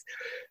bricks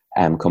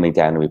coming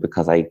down to me,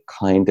 because I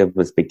kind of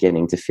was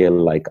beginning to feel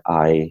like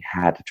I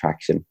had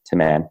attraction to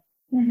men,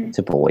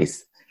 to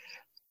boys.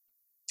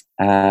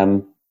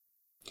 And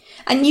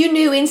you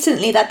knew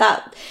instantly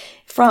that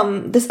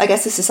from this, I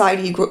guess, the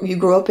society you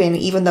grew up in,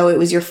 even though it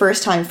was your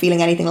first time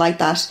feeling anything like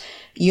that,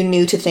 you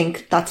knew to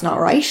think that's not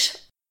right.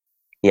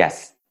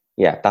 Yes.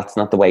 Yeah, that's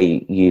not the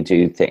way you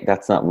do things.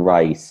 That's not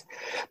right.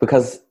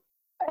 Because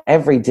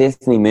every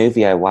Disney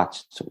movie I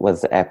watched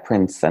was a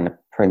prince and a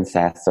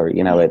princess, or,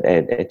 you know,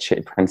 a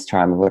Prince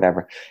Charming,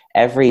 whatever.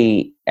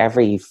 Every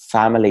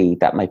family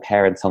that my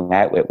parents hung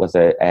out with was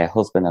a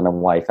husband and a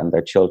wife and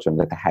their children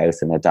with a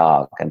house and a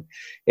dog. And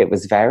it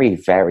was very,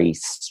 very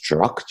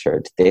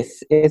structured.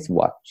 This is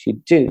what you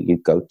do. You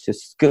go to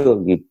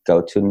school, you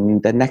go to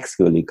the next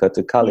school, you go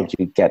to college,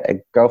 you get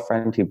a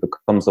girlfriend who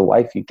becomes a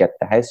wife, you get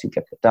the house, you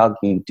get the dog,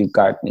 you do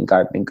gardening,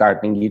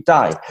 you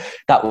die.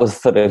 That was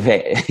sort of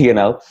it, you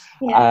know.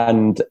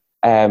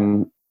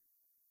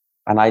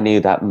 And I knew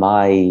that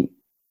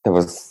there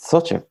was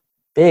such a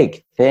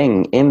big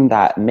thing in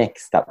that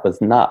mix that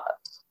was not,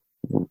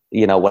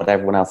 you know, what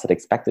everyone else had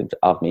expected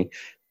of me.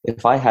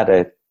 If I had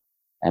a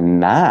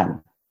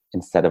man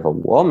instead of a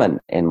woman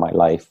in my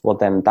life, well,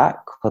 then that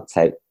cuts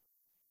out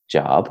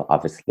job.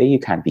 Obviously, you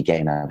can't be gay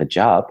and have a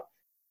job.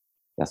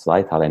 That's what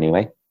I thought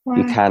anyway. Wow.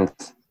 You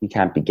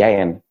can't be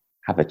gay and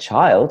have a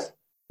child,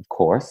 of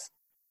course.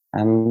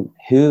 And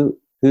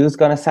who's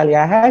going to sell you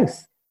a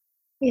house?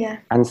 Yeah.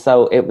 And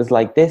so it was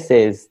like, this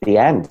is the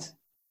end.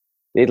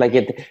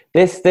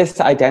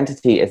 This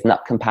identity is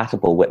not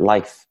compatible with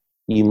life.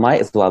 You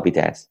might as well be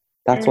dead.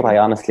 That's what I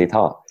honestly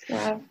thought.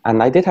 Wow.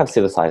 And I did have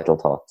suicidal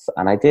thoughts,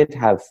 and I did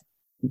have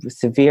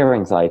severe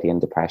anxiety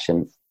and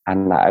depression,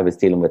 and I was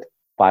dealing with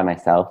by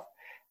myself.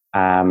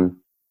 And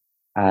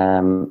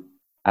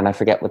I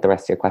forget what the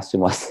rest of your question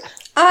was.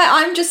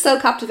 I'm just so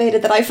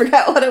captivated that I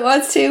forget what it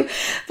was too.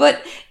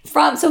 But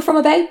from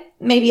about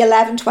maybe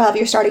 11, 12,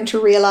 you're starting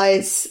to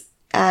realise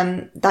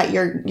that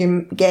you're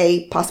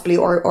gay, possibly,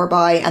 or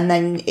bi, and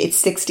then it's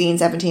 16,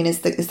 17 is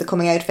the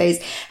coming out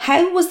phase.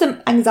 How was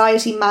the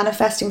anxiety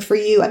manifesting for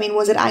you? I mean,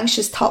 was it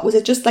anxious thought? Was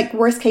it just like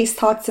worst case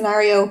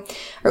scenario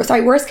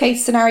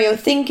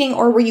thinking,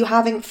 or were you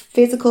having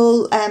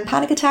physical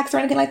panic attacks or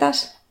anything like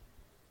that?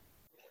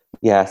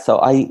 Yeah, so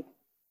I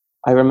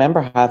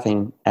remember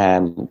having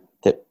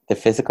the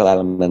physical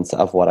elements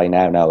of what I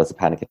now know as a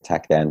panic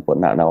attack then, but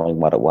not knowing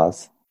what it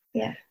was.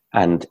 Yeah.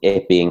 And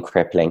it being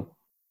crippling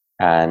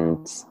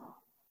and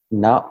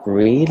not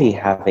really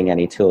having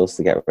any tools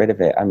to get rid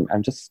of it.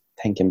 I'm just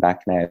thinking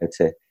back now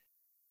to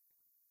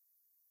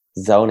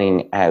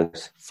zoning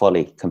out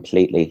fully,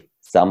 completely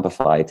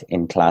zombified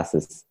in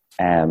classes,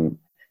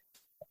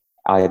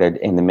 either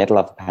in the middle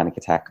of a panic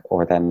attack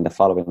or then the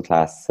following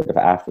class, sort of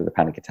after the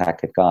panic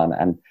attack had gone,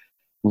 and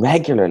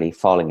regularly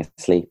falling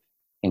asleep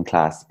in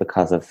class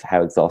because of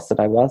how exhausted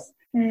I was.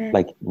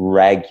 Like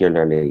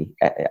regularly,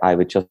 I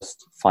would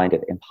just find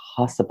it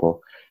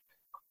impossible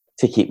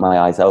to keep my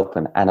eyes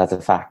open. And as a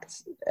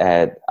fact,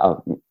 and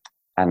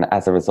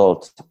as a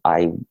result,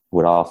 I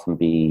would often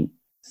be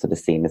sort of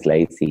seen as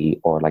lazy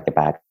or like a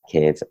bad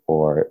kid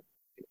or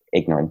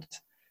ignorant.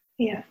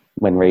 Yeah.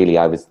 When really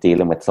I was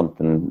dealing with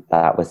something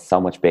that was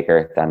so much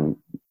bigger than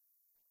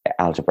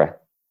algebra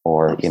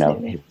or,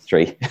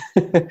 history.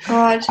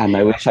 God. And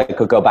I wish I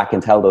could go back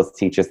and tell those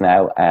teachers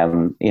now,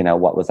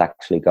 what was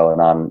actually going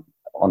on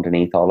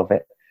underneath all of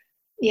it.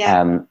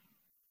 Yeah.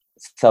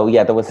 So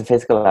yeah, there was a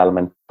physical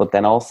element, but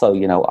then also,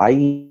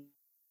 I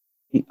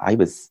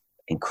was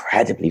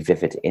incredibly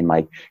vivid in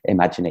my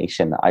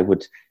imagination.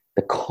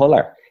 The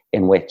color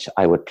in which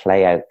I would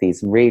play out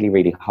these really,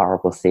 really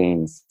horrible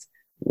scenes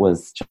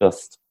was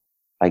just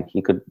like,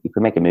 you could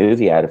make a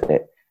movie out of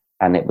it.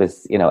 And it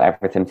was,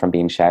 everything from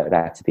being shouted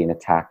at to being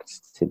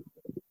attacked to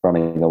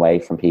running away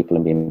from people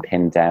and being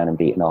pinned down and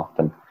beaten up.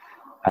 And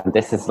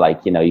this is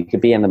like, you could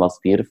be in the most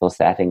beautiful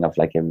setting of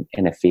like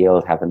in a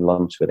field having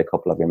lunch with a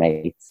couple of your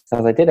mates.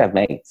 So I did have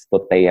mates,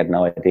 but they had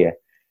no idea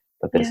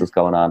that this was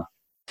going on.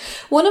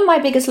 One of my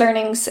biggest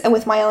learnings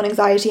with my own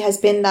anxiety has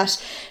been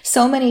that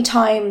so many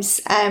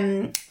times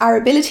our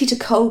ability to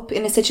cope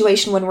in a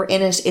situation when we're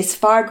in it is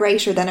far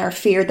greater than our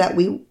fear that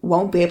we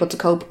won't be able to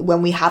cope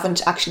when we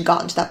haven't actually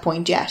gotten to that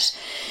point yet.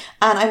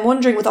 And I'm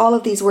wondering, with all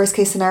of these worst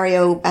case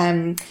scenario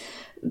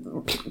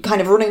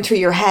kind of running through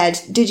your head,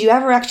 did you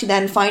ever actually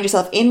then find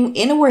yourself in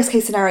a worst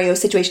case scenario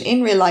situation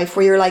in real life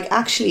where you're like,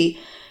 actually,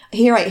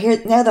 here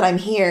now that I'm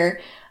here,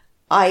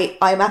 I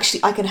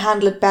can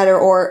handle it better,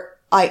 or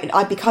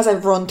I because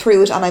I've run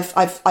through it and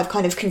I've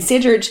kind of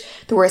considered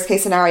the worst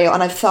case scenario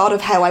and I've thought of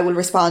how I will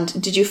respond.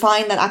 Did you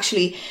find that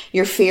actually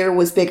your fear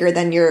was bigger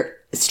than your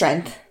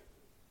strength,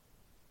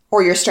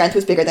 or your strength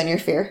was bigger than your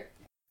fear?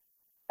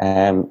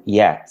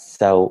 Yeah.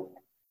 So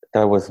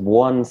there was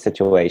one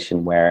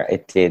situation where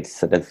it did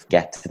sort of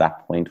get to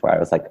that point where I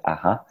was like,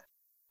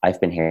 I've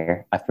been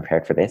here, I've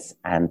prepared for this,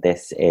 and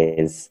this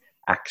is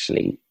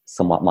actually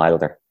somewhat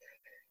milder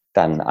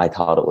than I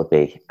thought it would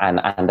be. And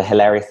the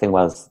hilarious thing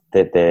was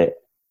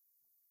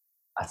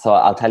so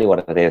I'll tell you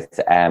what it is.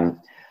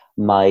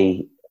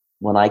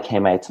 When I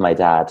came out to my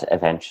dad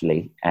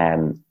eventually,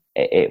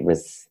 it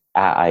was,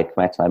 I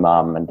came out to my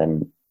mom, and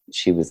then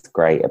she was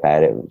great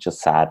about it. It was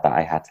just sad that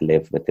I had to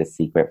live with this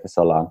secret for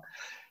so long.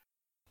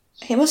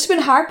 It must have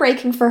been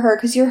heartbreaking for her,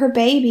 because you're her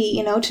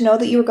baby, to know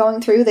that you were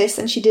going through this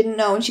and she didn't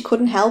know and she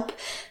couldn't help.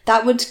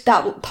 That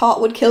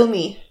thought would kill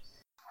me.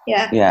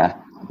 Yeah. Yeah.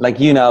 Like,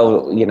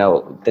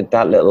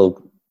 that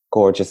little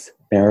gorgeous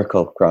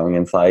miracle growing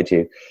inside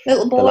you.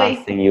 Little boy. The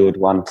last thing you would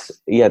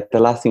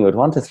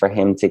want is for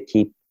him to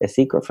keep a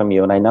secret from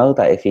you. And I know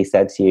that if he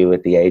said to you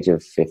at the age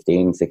of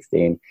 15,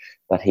 16,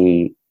 that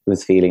he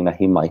was feeling that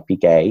he might be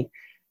gay,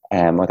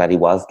 or that he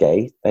was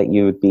gay, that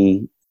you would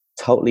be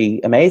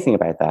totally amazing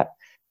about that.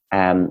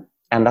 And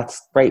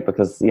that's great,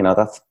 because,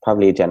 that's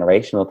probably a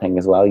generational thing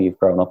as well. You've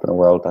grown up in a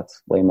world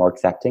that's way more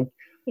accepting.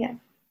 Yeah.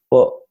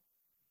 But,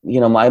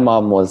 my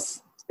mom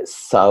was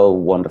so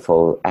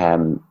wonderful,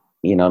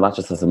 not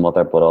just as a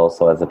mother, but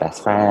also as a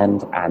best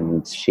friend.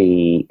 And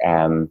she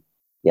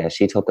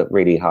took it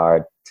really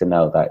hard to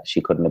know that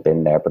she couldn't have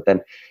been there. But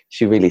then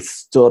she really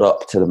stood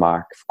up to the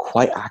mark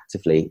quite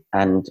actively.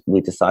 And we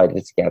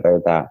decided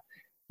together that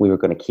we were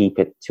going to keep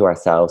it to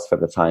ourselves for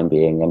the time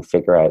being and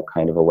figure out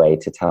kind of a way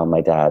to tell my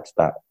dad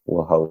that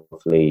will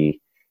hopefully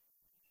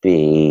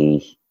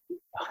be,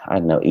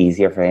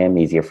 easier for him,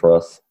 easier for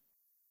us.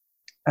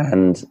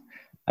 And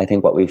I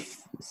think what we've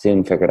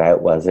soon figured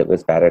out was it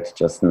was better to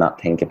just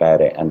not think about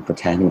it and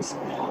pretend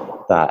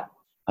that,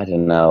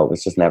 it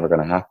was just never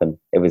going to happen.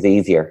 It was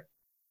easier.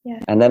 Yeah.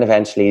 And then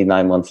eventually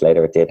 9 months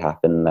later it did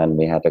happen, and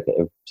we had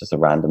just a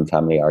random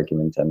family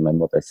argument, and my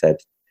mother said,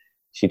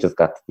 she just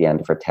got to the end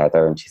of her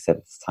tether and she said,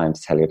 it's time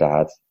to tell your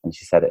dad. And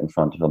she said it in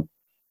front of him.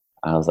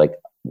 And I was like,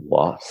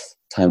 what?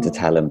 Time to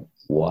tell him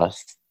what?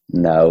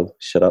 No,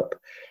 shut up.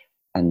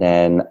 And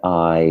then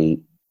I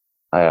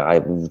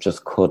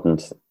just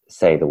couldn't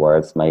say the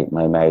words. My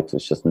mouth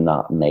was just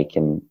not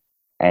making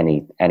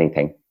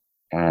anything.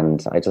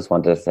 And I just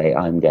wanted to say,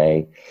 I'm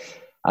gay.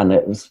 And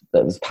it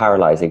was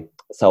paralyzing.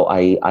 So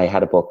I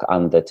had a book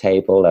on the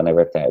table and I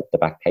ripped out the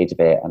back page of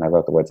it and I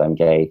wrote the words, I'm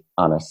gay,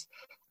 on it,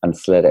 and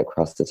slid it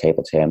across the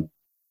table to him.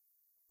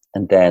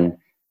 And then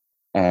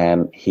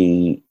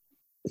he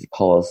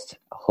paused,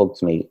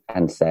 hugged me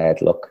and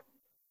said, look,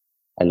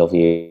 I love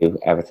you.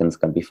 Everything's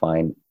going to be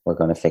fine. We're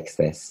going to fix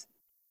this.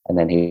 And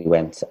then he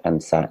went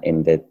and sat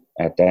in the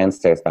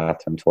downstairs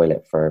bathroom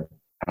toilet for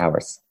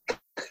hours.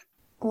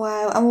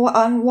 Wow.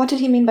 And what did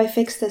he mean by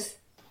fix this?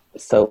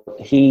 So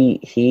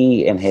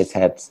he in his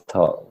head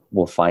thought,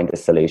 we'll find a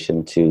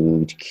solution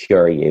to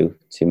cure you,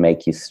 to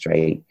make you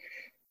straight.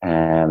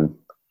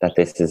 That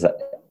this is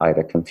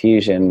either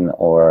confusion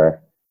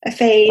or a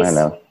phase. I don't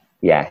know.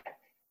 Yeah.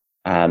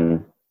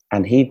 And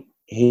he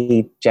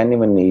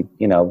genuinely,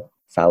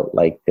 felt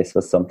like this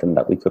was something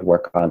that we could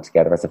work on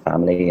together as a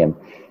family. And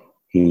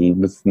he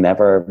was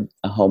never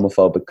a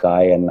homophobic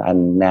guy.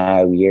 And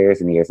now,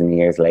 years and years and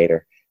years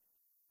later,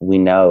 we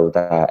know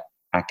that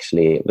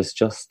actually it was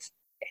just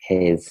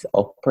his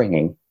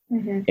upbringing.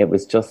 Mm-hmm. It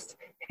was just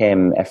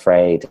him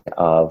afraid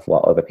of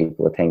what other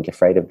people would think,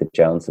 afraid of the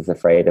Joneses,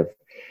 afraid of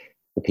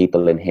the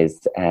people in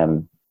his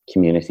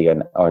community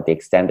or the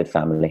extended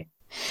family.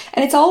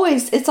 And it's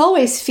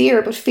always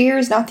fear, but fear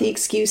is not the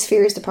excuse.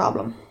 Fear is the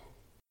problem.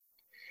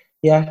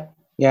 Yeah,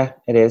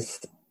 it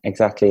is.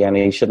 Exactly. And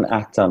you shouldn't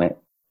act on it,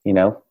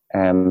 you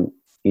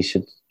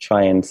should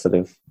try and sort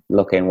of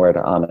look inward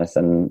on it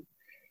and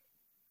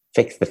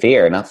fix the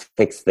fear, not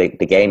fix the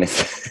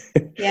gayness.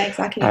 Yeah,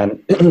 exactly.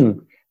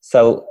 And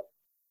so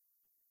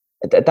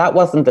that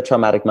wasn't the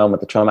traumatic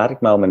moment. The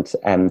traumatic moment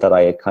that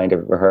I had kind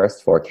of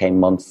rehearsed for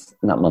came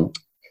that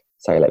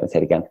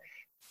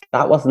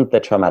wasn't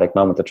the traumatic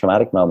moment. The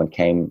traumatic moment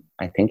came,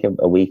 I think,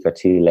 a week or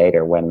two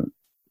later when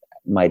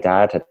my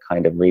dad had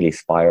kind of really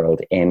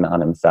spiraled in on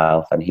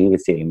himself and he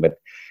was dealing with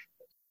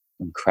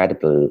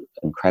incredible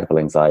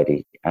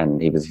anxiety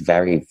and he was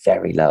very,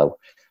 very low.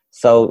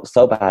 So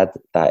bad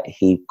that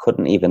he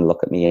couldn't even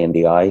look at me in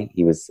the eye.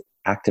 He was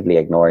actively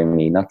ignoring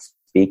me, not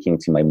speaking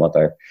to my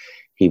mother.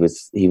 He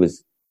was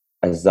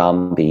a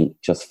zombie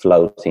just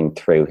floating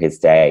through his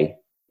day.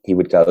 He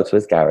would go to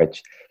his garage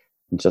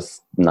and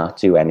just not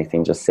do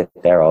anything, just sit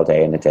there all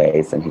day in a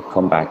daze, and he'd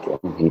come back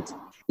and he'd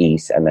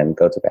eat and then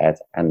go to bed.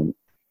 And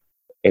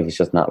it was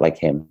just not like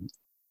him.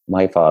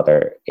 My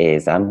father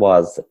is and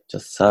was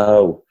just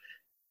so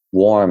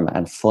warm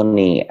and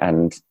funny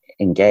and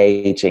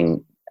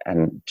engaging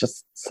and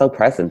just so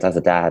present as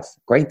a dad,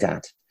 great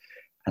dad.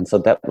 And so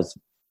that was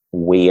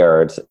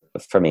weird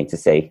for me to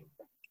see.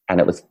 And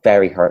it was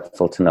very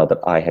hurtful to know that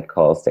I had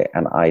caused it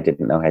and I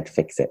didn't know how to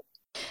fix it.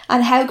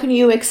 And how can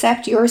you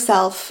accept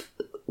yourself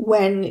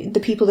when the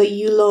people that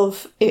you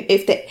love,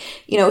 if they,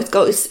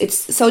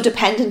 it's so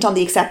dependent on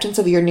the acceptance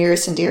of your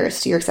nearest and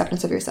dearest, your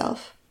acceptance of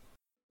yourself?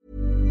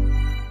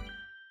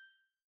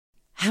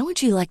 How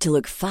would you like to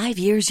look 5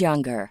 years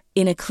younger?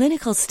 In a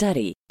clinical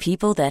study,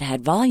 people that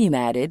had volume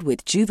added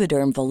with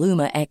Juvederm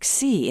Voluma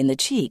XC in the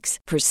cheeks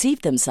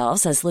perceived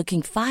themselves as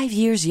looking 5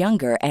 years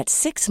younger at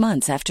 6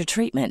 months after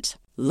treatment.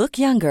 Look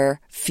younger,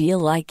 feel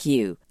like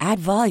you. Add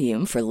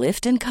volume for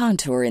lift and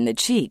contour in the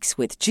cheeks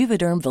with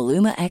Juvederm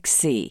Voluma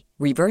XC.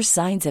 Reverse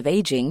signs of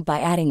aging by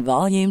adding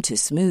volume to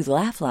smooth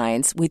laugh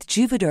lines with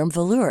Juvederm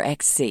Volure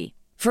XC.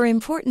 For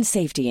important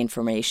safety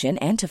information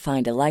and to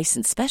find a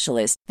licensed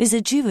specialist,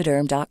 visit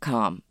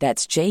Juvederm.com.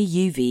 That's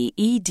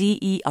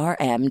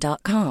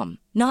JUVEDERM.com.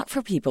 Not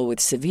for people with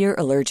severe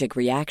allergic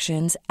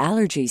reactions,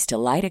 allergies to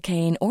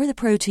lidocaine, or the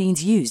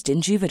proteins used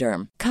in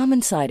Juvederm.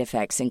 Common side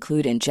effects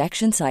include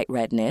injection site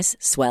redness,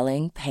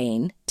 swelling,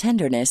 pain,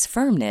 tenderness,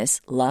 firmness,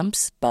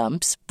 lumps,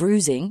 bumps,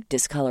 bruising,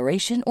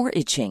 discoloration, or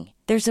itching.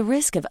 There's a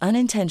risk of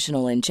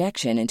unintentional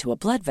injection into a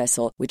blood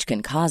vessel, which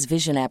can cause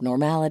vision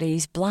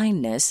abnormalities,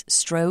 blindness,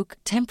 stroke,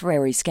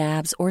 temporary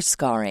scabs, or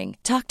scarring.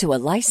 Talk to a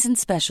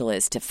licensed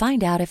specialist to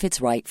find out if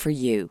it's right for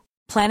you.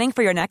 Planning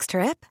for your next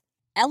trip?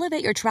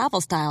 Elevate your travel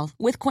style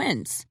with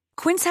Quince.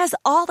 Quince has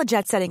all the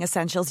jet-setting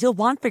essentials you'll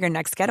want for your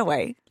next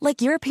getaway,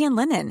 like European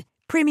linen,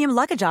 premium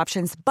luggage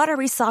options,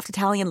 buttery soft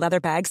Italian leather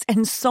bags,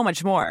 and so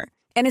much more.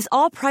 And is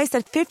all priced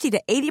at 50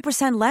 to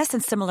 80% less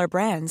than similar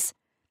brands.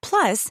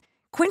 Plus,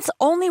 Quince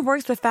only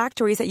works with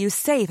factories that use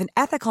safe and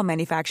ethical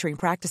manufacturing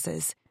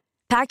practices.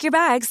 Pack your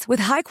bags with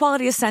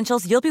high-quality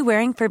essentials you'll be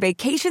wearing for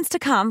vacations to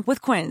come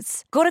with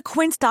Quince. Go to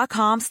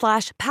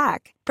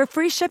quince.com/pack for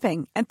free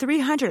shipping and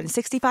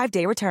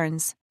 365-day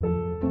returns.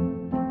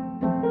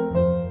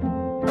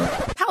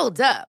 Hold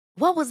up.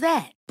 What was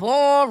that?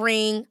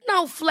 Boring.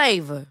 No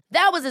flavor.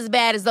 That was as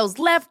bad as those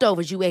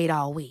leftovers you ate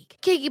all week.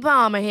 Keke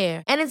Palmer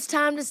here. And it's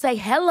time to say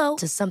hello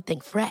to something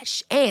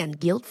fresh and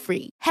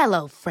guilt-free.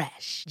 Hello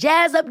Fresh.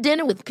 Jazz up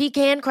dinner with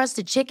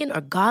pecan-crusted chicken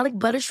or garlic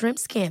butter shrimp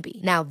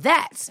scampi. Now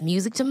that's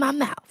music to my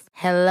mouth.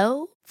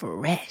 Hello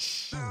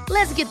Fresh.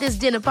 Let's get this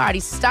dinner party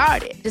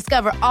started.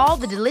 Discover all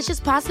the delicious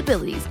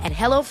possibilities at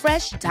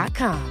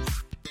HelloFresh.com.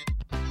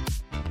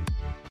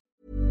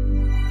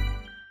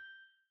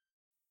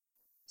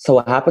 So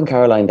what happened,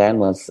 Caroline, then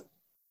was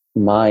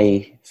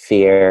my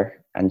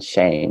fear and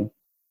shame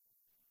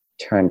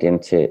turned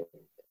into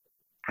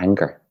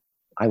anger.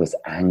 I was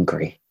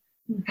angry.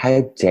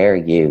 How dare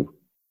you?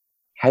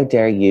 How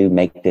dare you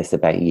make this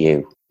about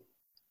you?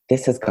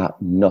 This has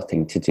got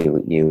nothing to do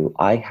with you.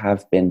 I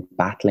have been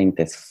battling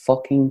this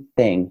fucking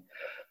thing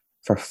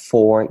for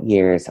 4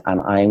 years, and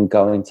I'm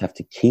going to have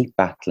to keep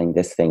battling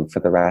this thing for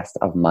the rest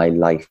of my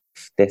life.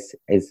 This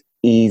is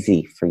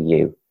easy for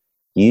you.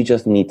 You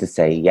just need to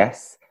say,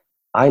 yes,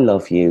 I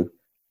love you.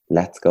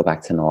 Let's go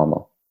back to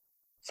normal.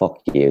 Fuck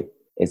you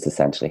is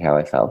essentially how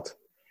I felt.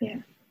 Yeah.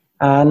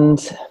 And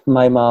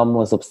my mom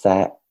was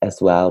upset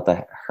as well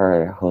that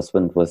her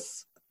husband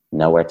was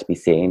nowhere to be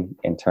seen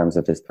in terms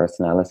of his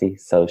personality.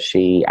 So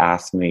she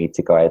asked me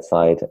to go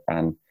outside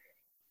and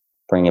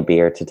bring a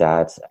beer to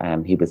Dad.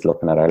 He was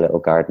looking at our little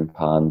garden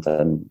pond,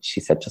 and she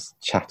said, just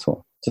chat to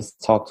him.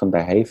 Just talk to him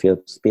about how you feel.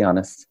 Just be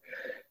honest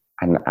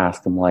and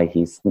ask him why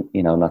he's,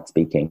 not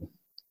speaking.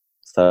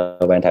 So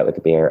I went out with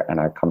the beer and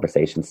our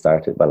conversation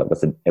started. Well, it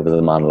was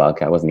a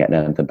monologue. I wasn't getting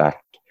anything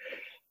back.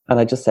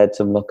 And I just said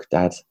to him, look,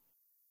 Dad,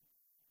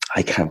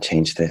 I can't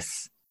change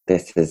this.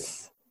 This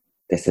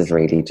is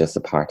really just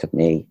a part of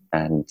me,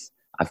 and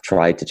I've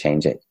tried to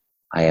change it.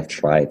 I have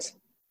tried,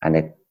 and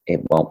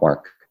it won't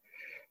work.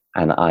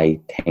 And I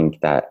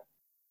think that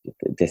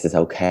this is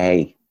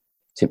okay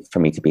for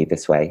me to be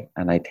this way.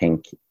 And I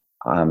think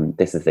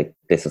this was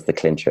the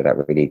clincher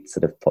that really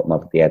sort of put him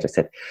over the edge. I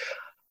said,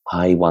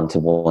 I want to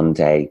one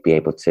day be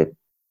able to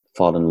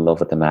fall in love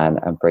with a man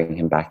and bring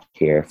him back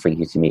here for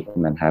you to meet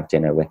him and have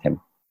dinner with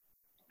him.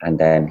 And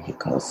then he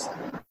goes,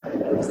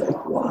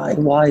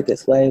 why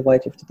this way? Why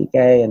do you have to be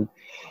gay? And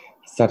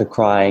he started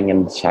crying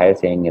and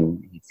shouting,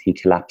 and he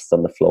collapsed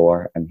on the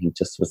floor, and he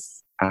just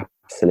was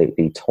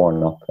absolutely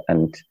torn up.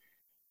 And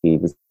he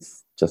was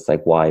just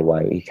like, why?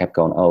 He kept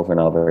going over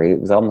and over.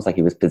 It was almost like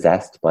he was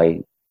possessed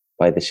by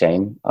the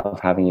shame of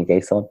having a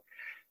gay son.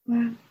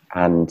 Wow.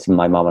 And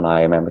my mom and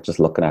I remember just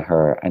looking at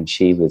her, and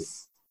she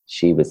was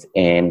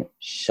in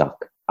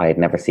shock. I had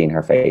never seen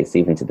her face.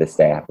 Even to this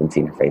day, I haven't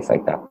seen her face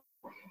like that.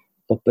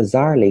 But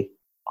bizarrely,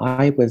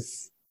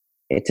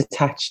 it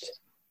detached.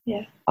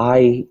 Yeah.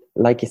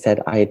 Like you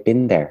said, I had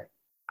been there.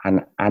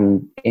 And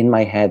in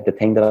my head, the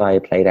thing that I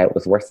had played out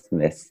was worse than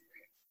this,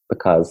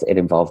 because it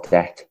involved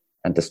death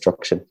and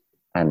destruction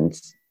and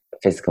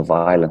physical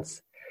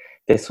violence.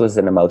 This was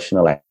an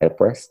emotional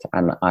outburst,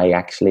 and I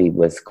actually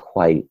was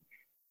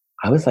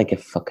I was like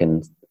a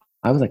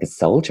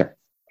soldier.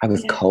 I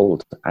was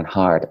cold and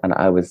hard, and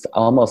I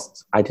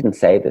didn't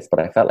say this, but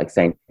I felt like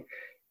saying,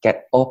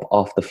 get up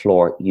off the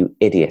floor, you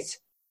idiot.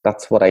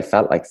 That's what I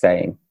felt like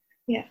saying.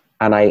 Yeah.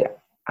 And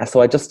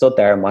so I just stood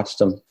there and watched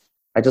him.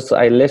 I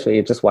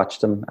literally just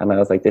watched him, and I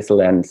was like, this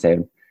will end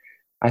soon.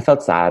 I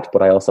felt sad,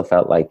 but I also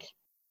felt like,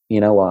 you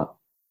know what?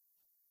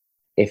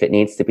 If it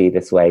needs to be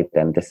this way,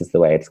 then this is the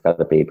way it's got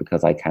to be,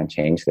 because I can't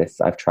change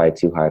this. I've tried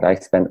too hard. I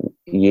spent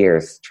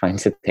years trying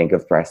to think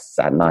of breasts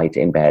at night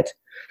in bed,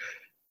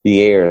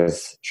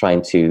 years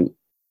trying to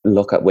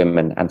look at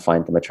women and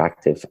find them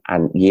attractive,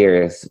 and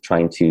years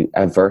trying to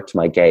avert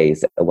my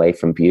gaze away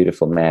from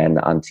beautiful men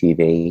on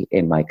TV,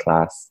 in my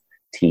class,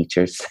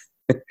 teachers.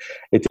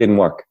 It didn't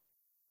work.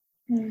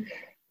 Mm.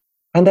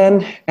 And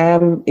then,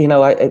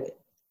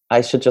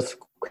 I should just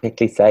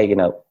quickly say,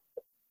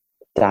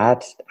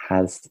 Dad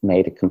has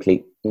made a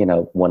complete,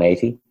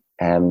 180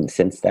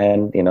 since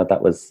then.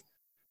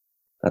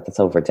 That's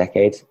over a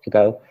decade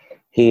ago.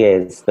 He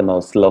is the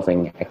most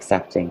loving,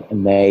 accepting,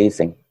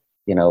 amazing,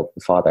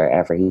 father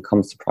ever. He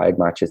comes to Pride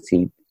marches.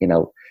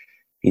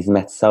 He's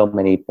met so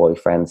many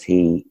boyfriends.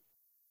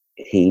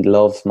 He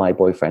loves my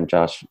boyfriend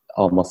Josh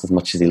almost as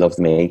much as he loves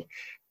me.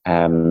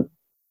 And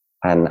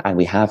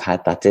we have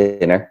had that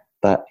dinner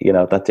that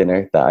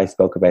I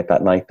spoke about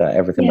that night, that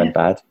everything went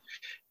bad,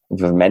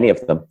 for many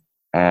of them.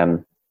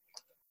 And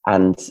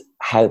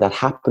how that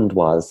happened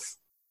was,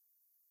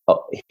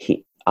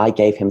 I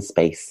gave him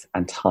space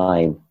and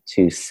time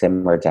to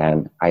simmer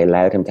down. I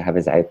allowed him to have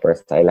his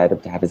outburst. I allowed him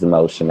to have his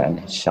emotion and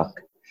his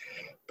shock.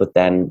 But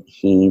then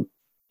he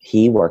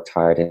worked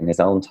hard in his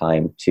own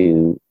time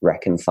to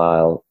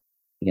reconcile,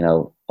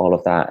 all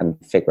of that, and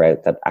figure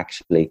out that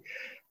actually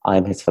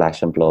I'm his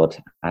flesh and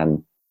blood,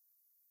 and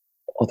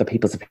other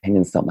people's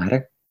opinions don't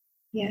matter.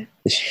 Yeah.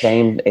 The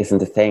shame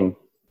isn't a thing.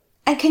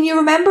 And can you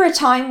remember a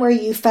time where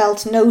you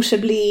felt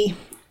notably,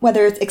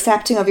 whether it's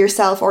accepting of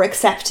yourself or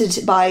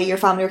accepted by your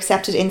family or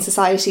accepted in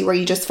society, where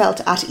you just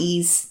felt at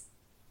ease?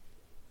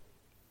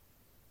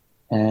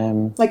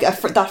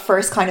 That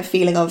first kind of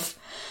feeling of,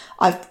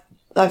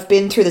 I've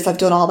been through this, I've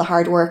done all the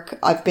hard work,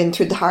 I've been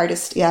through the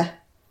hardest, yeah.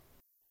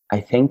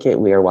 I think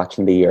we were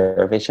watching the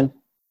Eurovision,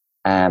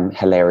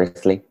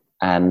 hilariously,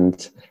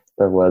 and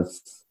there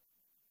was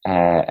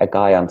a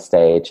guy on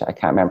stage. I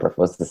can't remember if it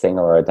was the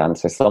singer or a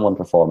dancer, someone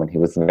performing who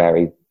was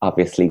very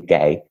obviously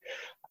gay,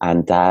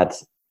 and Dad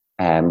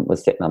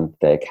was sitting on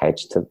the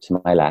couch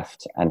to my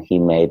left, and he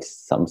made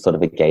some sort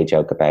of a gay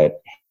joke about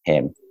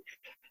him.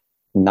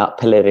 Not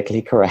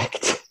politically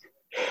correct,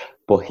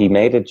 but he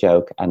made a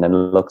joke and then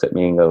looked at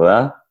me and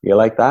go, You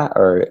like that?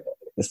 Or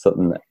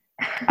something?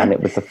 And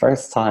it was the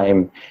first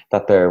time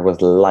that there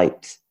was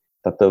light,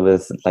 that there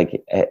was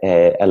like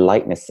a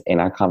lightness in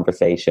our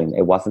conversation.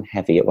 It wasn't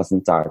heavy, it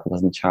wasn't dark, it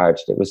wasn't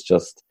charged. It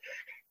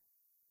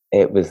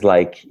was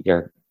like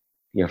you're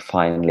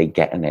finally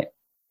getting it.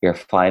 You're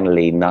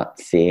finally not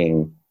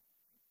seeing.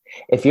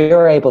 If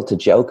you're able to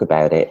joke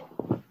about it,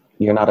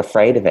 you're not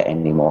afraid of it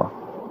anymore.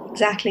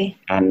 Exactly.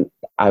 And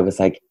I was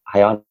like,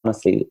 I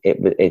honestly, it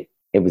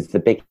was the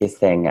biggest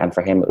thing. And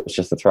for him, it was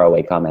just a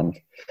throwaway comment.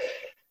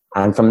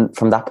 And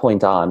from that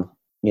point on,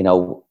 you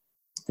know,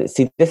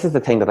 see, this is the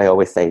thing that I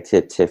always say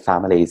to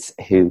families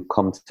who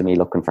come to me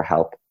looking for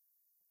help.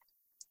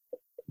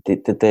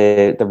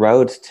 The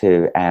road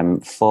to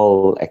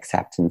full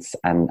acceptance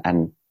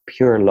and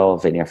pure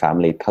love in your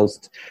family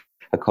post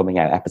a coming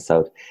out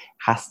episode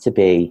has to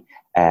be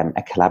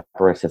a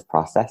collaborative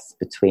process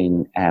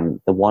between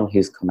the one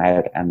who's come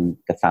out and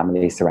the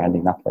family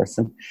surrounding that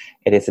person.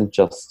 It isn't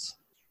just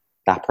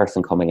that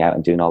person coming out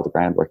and doing all the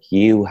groundwork.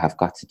 You have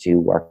got to do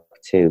work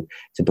too,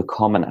 to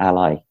become an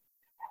ally,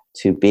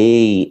 to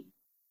be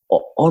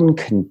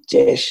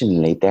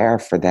unconditionally there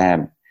for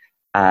them.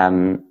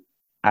 And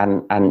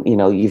you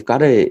know, you've got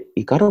to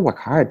work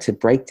hard to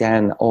break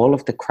down all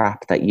of the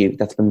crap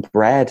that's been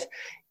bred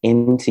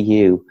into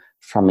you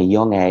from a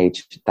young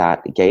age,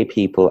 that gay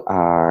people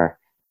are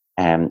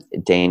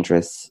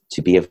dangerous,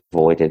 to be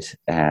avoided,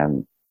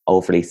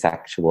 overly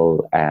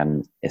sexual,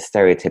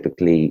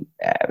 stereotypically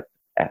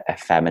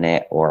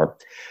effeminate, or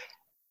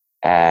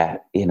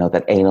you know,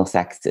 that anal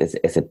sex is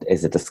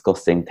a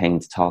disgusting thing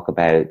to talk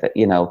about, that,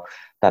 you know,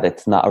 that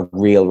it's not a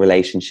real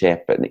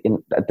relationship.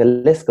 The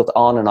list goes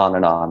on and on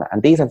and on.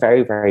 And these are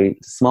very, very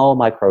small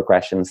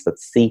microaggressions that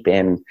seep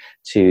in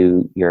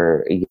to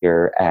your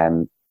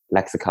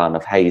lexicon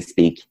of how you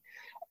speak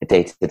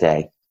day to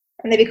day.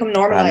 And they become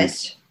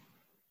normalized.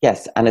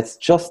 Yes, and it's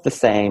just the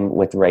same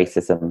with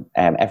racism,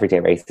 everyday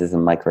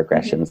racism,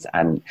 microaggressions.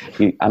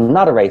 Mm-hmm. And I'm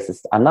not a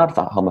racist, I'm not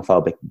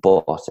homophobic,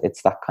 but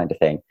it's that kind of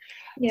thing.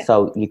 Yeah.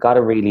 So you got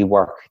to really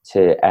work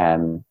to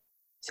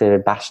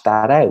bash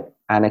that out.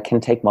 And it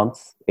can take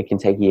months, it can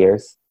take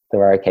years.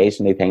 There are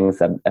occasionally things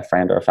that a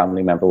friend or a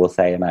family member will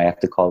say and I have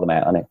to call them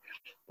out on it.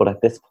 But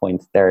at this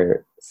point,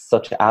 they're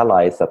such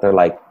allies that they're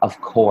like,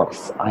 of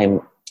course,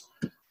 I'm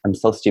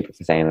so stupid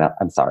for saying that.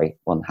 I'm sorry,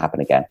 won't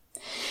happen again.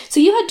 So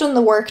you had done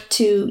the work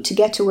to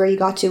get to where you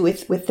got to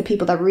with the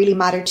people that really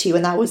mattered to you,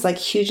 and that was like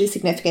hugely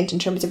significant in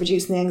terms of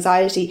reducing the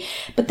anxiety.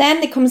 But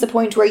then there comes a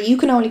point where you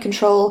can only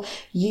control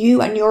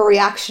you and your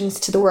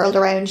reactions to the world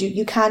around you.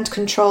 You can't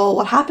control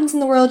what happens in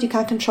the world. You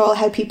can't control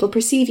how people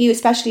perceive you,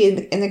 especially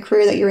in the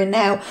career that you're in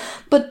now.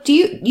 But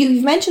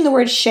you've mentioned the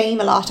word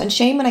shame a lot, and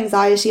shame and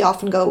anxiety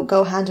often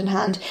go hand in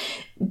hand.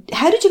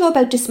 How did you go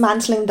about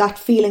dismantling that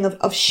feeling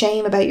of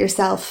shame about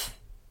yourself?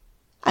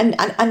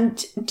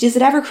 And does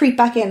it ever creep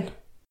back in?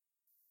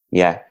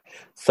 Yeah.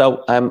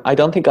 So I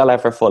don't think I'll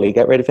ever fully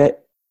get rid of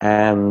it.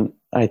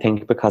 I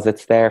think because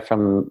it's there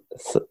from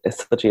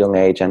such a young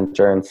age and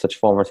during such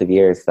formative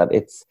years that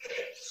it's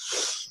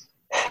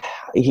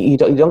you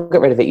don't get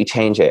rid of it. You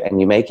change it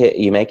and you make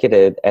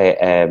it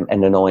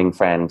an annoying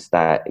friend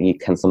that you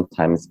can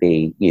sometimes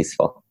be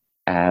useful.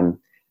 And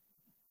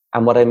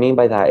what I mean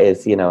by that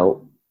is, you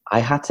know, I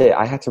had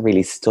to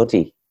really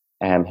study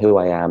who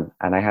I am,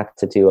 and I had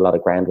to do a lot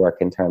of groundwork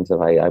in terms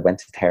of I went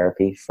to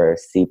therapy for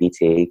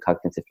CBT,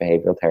 cognitive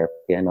behavioral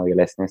therapy. I know your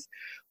listeners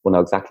will know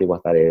exactly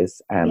what that is,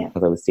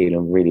 because I was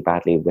dealing really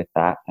badly with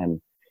that,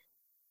 and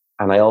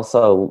I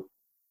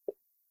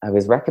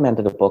was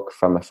recommended a book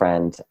from a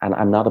friend, and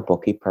I'm not a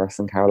booky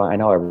person, Caroline. I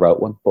know I wrote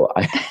one, but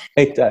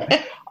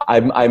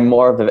I'm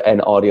more of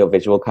an audio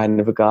visual kind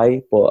of a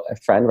guy. But a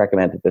friend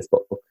recommended this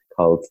book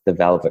called The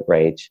Velvet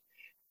Rage,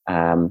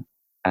 and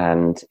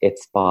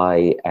it's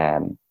by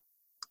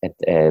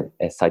a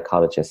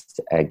psychologist,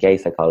 a gay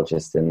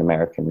psychologist, an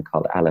American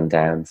called Alan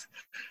Downs.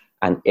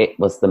 And it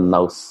was the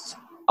most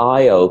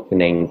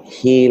eye-opening,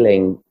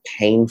 healing,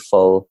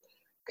 painful,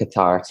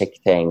 cathartic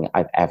thing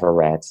I've ever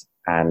read.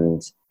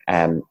 And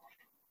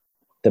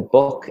the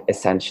book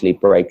essentially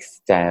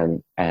breaks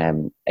down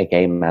a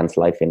gay man's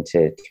life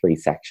into 3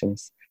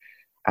 sections.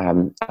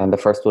 And the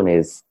first one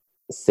is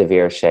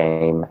severe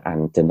shame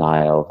and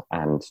denial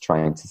and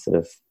trying to sort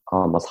of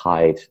almost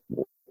hide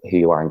who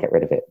you are and get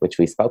rid of it, which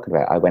we've spoken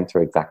about. I went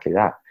through exactly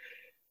that.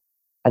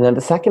 And then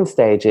the second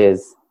stage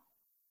is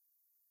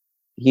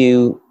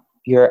you're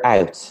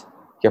out,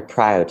 you're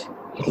proud,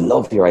 you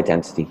love your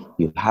identity,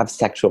 you have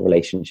sexual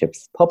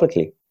relationships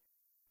publicly,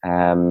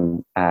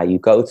 you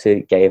go to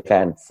gay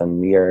events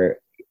and you're,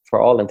 for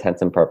all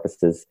intents and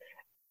purposes,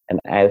 an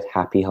out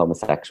happy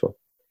homosexual.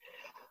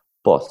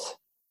 But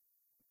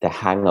the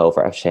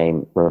hangover of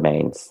shame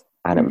remains,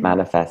 and it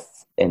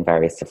manifests in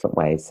various different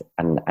ways.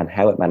 And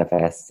how it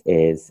manifests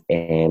is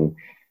in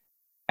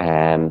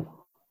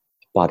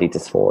body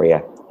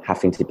dysphoria,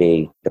 having to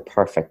be the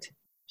perfect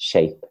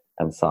shape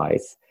and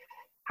size,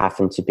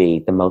 having to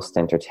be the most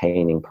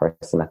entertaining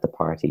person at the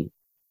party,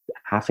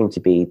 having to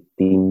be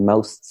the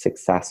most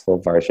successful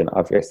version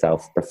of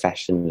yourself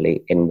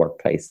professionally in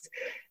workplace.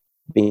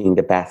 being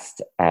the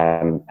best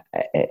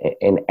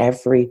in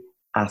every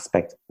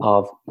aspect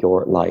of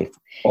your life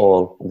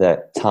all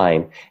the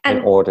time in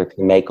order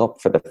to make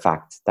up for the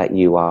fact that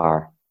you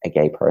are a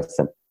gay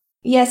person.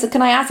 Yeah, so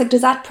can I ask, like,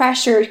 does that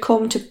pressure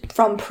come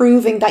from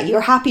proving that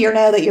you're happier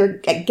now that you're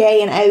gay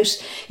and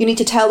out? You need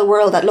to tell the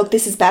world that, look,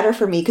 this is better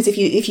for me, because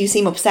if you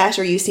seem upset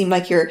or you seem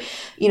like you're,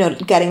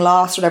 getting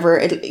lost or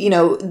whatever,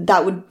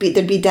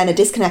 there'd be then a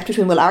disconnect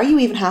between, well, are you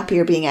even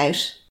happier being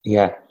out?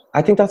 Yeah,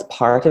 I think that's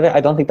part of it.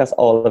 I don't think that's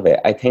all of it.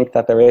 I think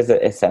that there is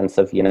a sense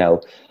of,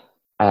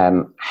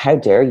 how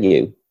dare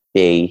you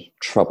be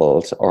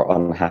troubled or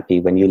unhappy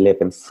when you live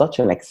in such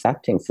an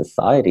accepting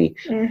society.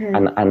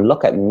 Mm-hmm. And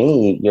look at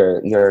me,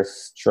 your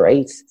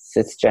straight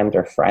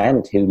cisgender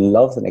friend who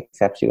loves and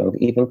accepts you and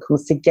even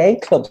comes to gay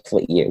clubs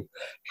with you.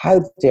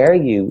 How dare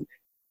you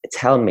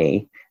tell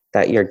me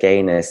that your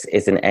gayness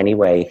is in any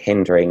way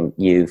hindering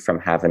you from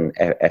having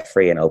a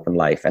free and open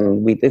life?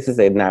 And this is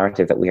a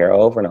narrative that we hear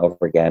over and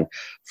over again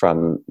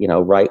from,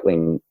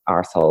 right-wing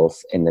arseholes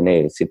in the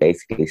news who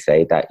basically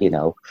say that,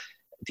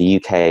 the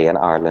UK and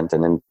Ireland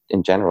and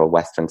in general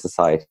Western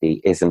society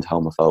isn't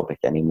homophobic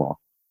anymore.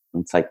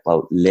 And it's like,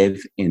 well,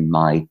 live in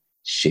my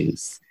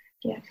shoes.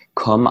 Yeah.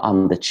 Come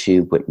on the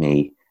tube with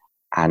me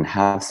and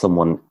have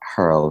someone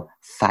hurl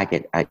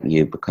faggot at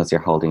you because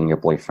you're holding your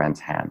boyfriend's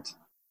hand.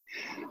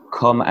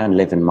 Come and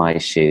live in my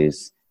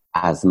shoes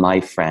as my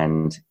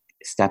friend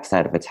steps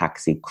out of a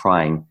taxi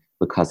crying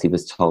because he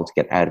was told to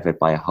get out of it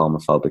by a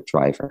homophobic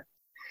driver.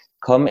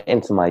 Come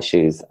into my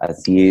shoes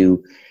as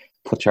you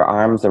put your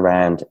arms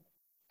around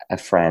a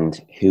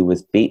friend who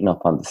was beaten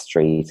up on the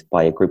street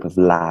by a group of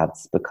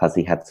lads because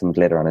he had some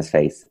glitter on his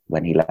face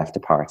when he left a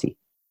party.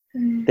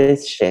 Mm.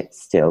 This shit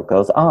still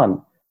goes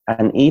on.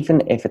 And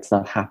even if it's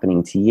not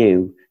happening to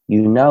you,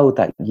 you know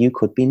that you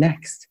could be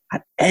next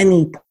at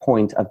any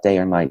point of day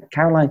or night.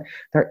 Caroline,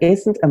 there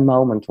isn't a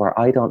moment where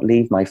I don't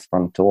leave my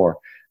front door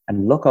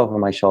and look over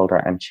my shoulder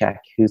and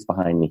check who's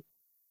behind me.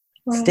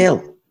 Wow.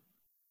 Still,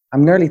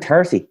 I'm nearly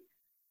 30.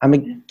 I'm a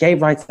gay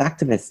rights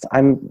activist.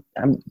 I'm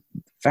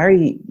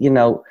very,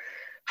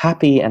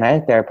 happy and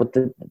out there. But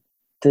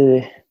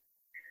the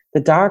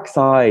dark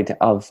side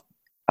of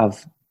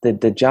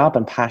the job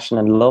and passion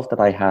and love that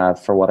I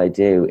have for what I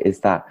do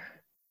is that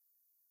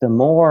the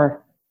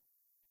more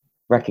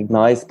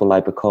recognizable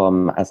I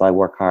become as I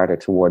work harder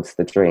towards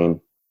the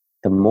dream,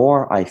 the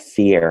more I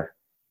fear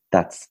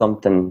that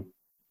something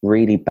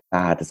really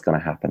bad is going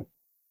to happen,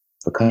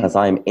 because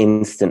I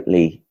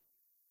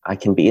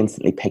can be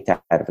instantly picked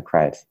out of a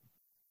crowd.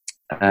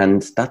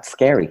 And that's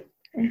scary.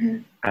 Mm-hmm.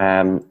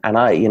 And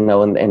I, in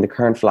the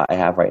current flat I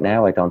have right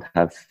now, I don't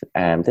have,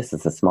 this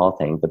is a small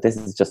thing, but this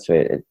is just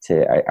to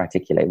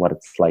articulate what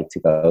it's like to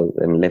go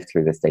and live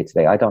through this day to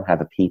day. I don't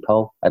have a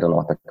peephole. I don't know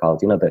what they're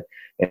called, in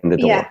the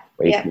door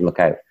where you can look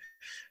out.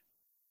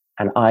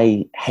 And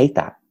I hate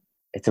that.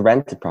 It's a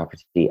rented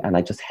property, and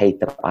I just hate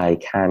that I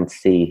can't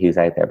see who's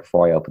out there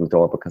before I open the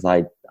door, because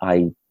I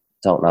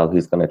don't know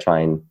who's going to try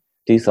and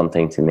do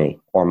something to me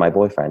or my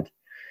boyfriend.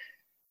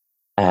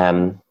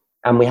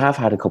 And we have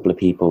had a couple of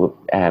people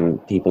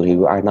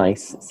who are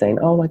nice saying,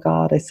 "Oh my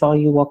God, I saw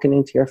you walking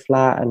into your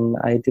flat and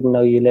I didn't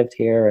know you lived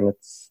here." And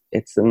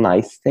it's a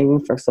nice thing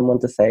for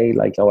someone to say,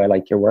 like, "Oh, I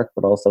like your work,"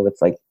 but also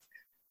it's like,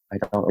 I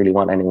don't really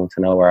want anyone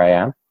to know where I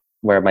am,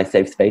 where my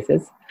safe space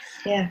is.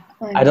 Yeah,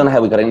 I don't know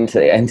how we got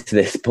into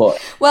this, but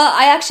well,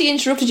 I actually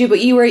interrupted you,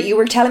 but you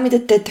were telling me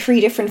that the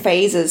three different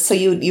phases. So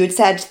you had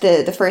said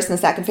the first and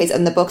the second phase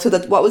in the book. So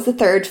what was the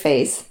third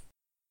phase?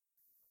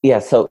 Yeah,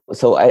 so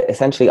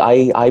essentially,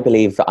 I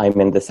believe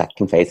I'm in the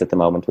second phase at the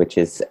moment, which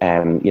is,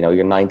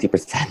 you're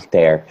 90%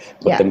 there,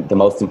 but the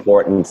most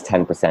important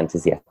 10%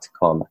 is yet to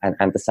come.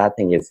 And the sad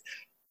thing is,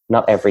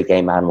 not every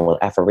gay man will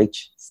ever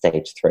reach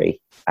stage 3,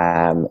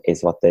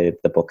 is what the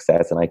book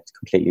says, and I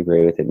completely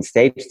agree with it. And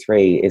stage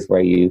 3 is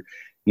where you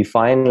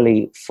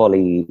finally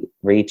fully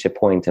reach a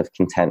point of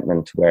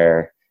contentment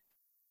where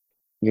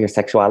your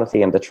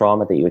sexuality and the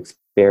trauma that you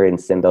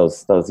experienced in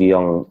those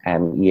young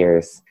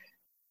years,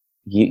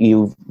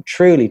 you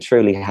truly,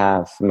 truly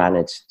have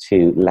managed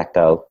to let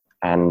go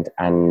and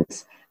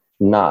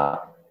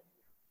not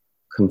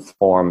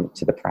conform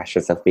to the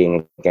pressures of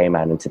being a gay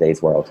man in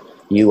today's world.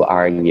 You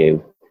are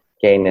you.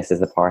 Gayness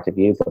is a part of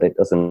you, but it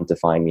doesn't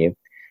define you.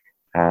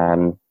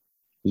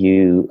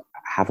 You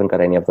haven't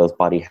got any of those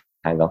body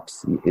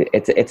hang-ups.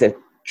 It's a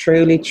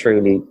truly,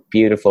 truly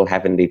beautiful,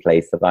 heavenly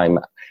place that I'm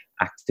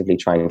actively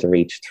trying to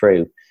reach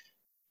through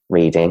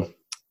reading,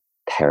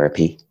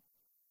 therapy,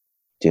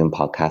 doing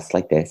podcasts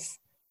like this,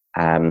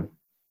 and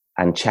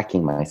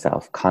checking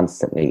myself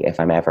constantly if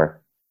I'm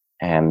ever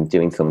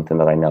doing something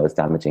that I know is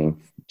damaging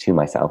to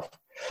myself.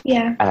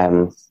 Yeah.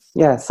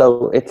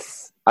 So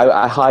it's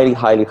I highly,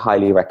 highly,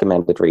 highly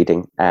recommended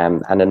reading.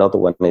 And another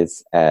one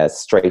is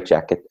Straight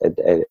Jacket,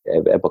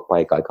 a book by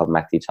a guy called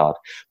Matthew Todd,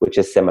 which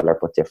is similar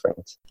but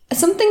different.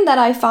 Something that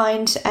I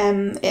find,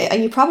 and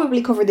you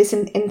probably cover this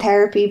in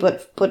therapy,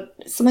 but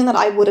something that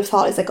I would have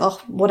thought is like,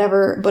 oh,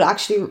 whatever, but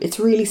actually it's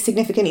really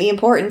significantly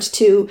important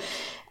to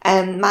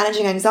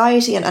managing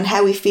anxiety and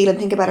how we feel and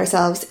think about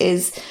ourselves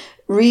is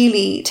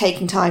really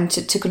taking time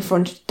to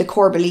confront the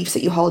core beliefs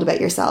that you hold about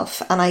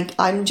yourself. And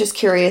I'm just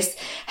curious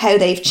how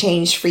they've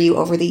changed for you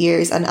over the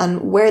years,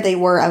 and where they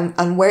were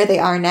and where they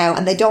are now.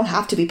 And they don't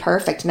have to be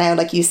perfect now.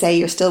 Like you say,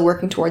 you're still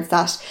working towards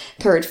that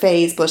third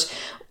phase. But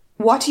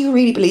what do you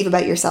really believe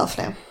about yourself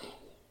now?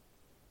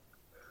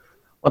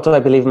 What do I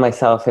believe in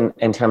myself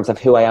in terms of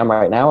who I am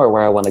right now, or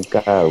where I want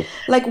to go?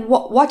 Like,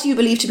 what do you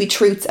believe to be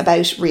truths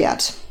about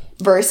Riyadh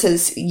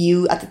versus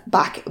you at the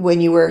back when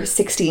you were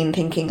 16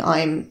 thinking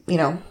I'm,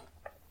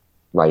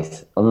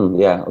 Right.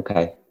 Yeah.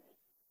 Okay.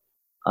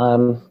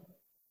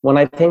 When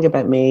I think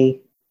about me,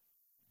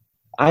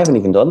 I haven't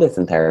even done this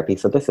in therapy,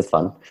 so this is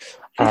fun.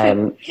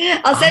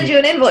 I'll send you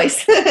an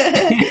invoice.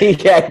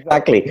 Yeah,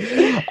 exactly.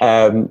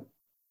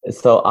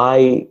 So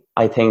I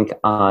think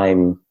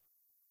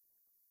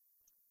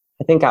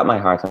at my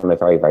heart, I'm a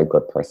very, very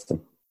good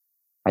person.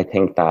 I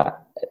think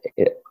that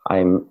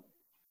I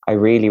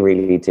really,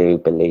 really do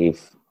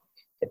believe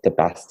the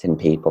best in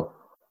people,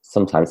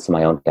 sometimes to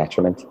my own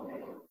detriment.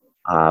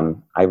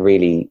 I'm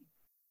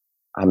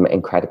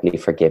incredibly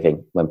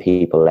forgiving when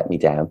people let me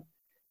down.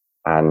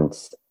 And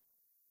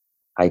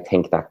I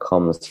think that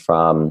comes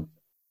from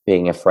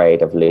being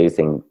afraid of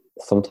losing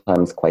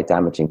sometimes quite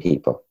damaging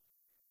people.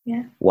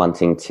 Yeah.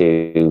 Wanting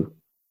to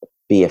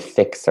be a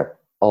fixer,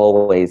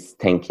 always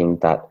thinking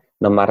that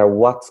no matter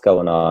what's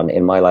going on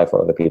in my life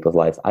or other people's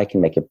lives, I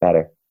can make it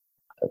better.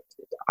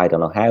 I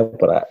don't know how,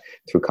 but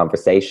through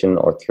conversation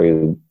or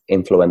through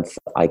influence,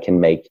 I can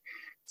make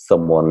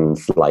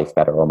someone's life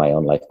better or my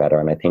own life better.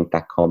 And I think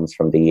that comes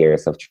from the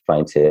years of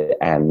trying to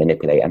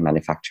manipulate and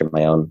manufacture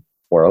my own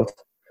world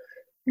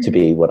to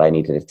be what I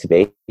needed it to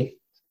be.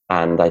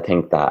 And I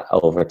think that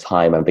over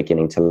time, I'm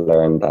beginning to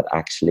learn that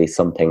actually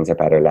some things are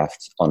better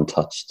left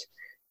untouched,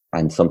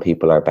 and some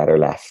people are better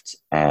left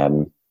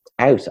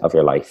out of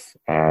your life.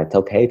 It's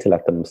okay to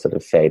let them sort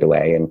of fade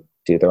away and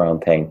do their own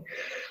thing.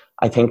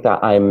 I think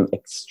that I'm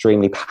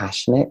extremely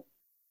passionate.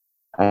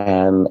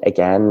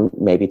 Again,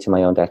 maybe to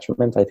my own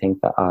detriment. I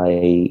think that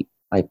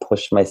I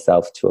push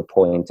myself to a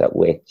point at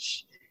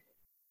which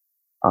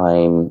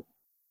I've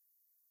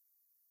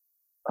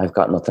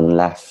got nothing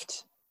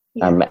left.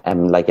 Yeah.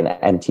 I'm like an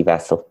empty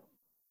vessel.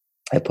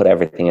 I put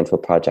everything into a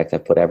project. I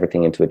put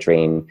everything into a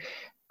dream.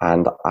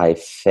 And I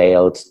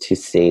failed to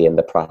see in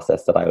the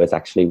process that I was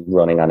actually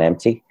running on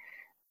empty.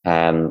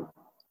 And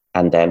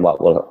then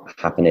what will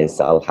happen is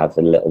I'll have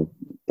a little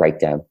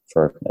breakdown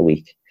for a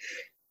week.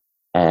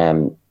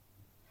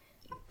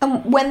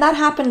 When that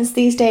happens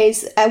these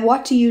days,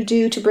 what do you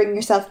do to bring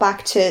yourself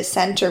back to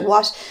centre?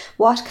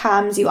 What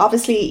calms you?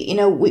 Obviously,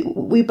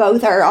 we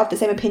both are of the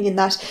same opinion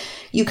that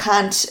you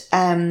can't.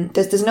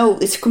 There's no.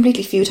 It's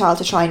completely futile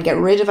to try and get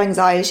rid of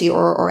anxiety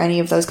or any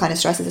of those kind of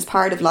stresses. It's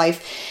part of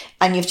life,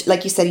 and you've,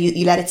 like you said,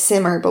 you let it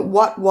simmer. But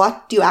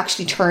what do you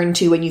actually turn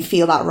to when you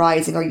feel that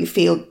rising, or you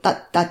feel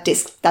that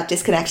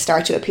disconnect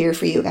start to appear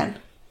for you again?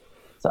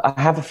 So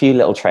I have a few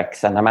little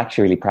tricks, and I'm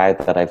actually really proud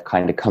that I've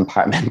kind of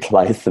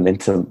compartmentalized them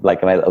into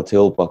like my little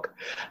toolbook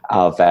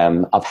of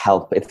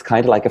help. It's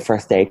kind of like a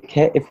first aid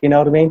kit, if you know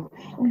what I mean,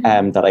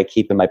 that I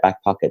keep in my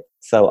back pocket.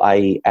 So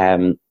I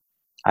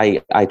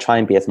try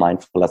and be as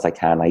mindful as I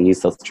can. I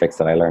use those tricks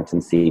that I learned in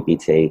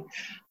CBT.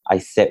 I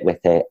sit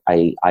with it.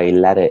 I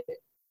let it,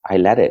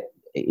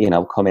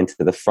 come into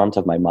the front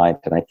of my mind,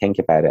 and I think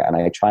about it, and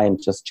I try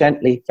and just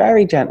gently,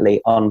 very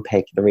gently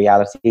unpick the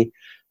reality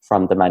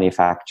from the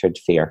manufactured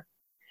fear.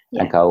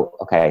 Yeah. And go,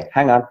 okay,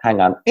 hang on,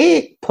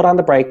 put on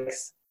the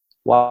brakes.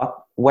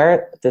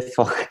 Where the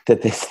fuck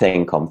did this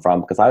thing come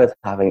from? Because I was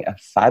having a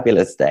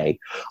fabulous day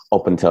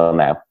up until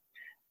now.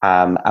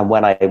 And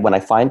when I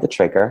find the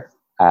trigger,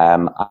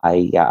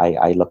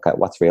 I look at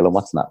what's real and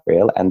what's not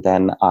real. And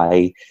then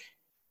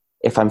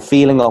if I'm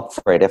feeling up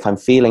for it, if I'm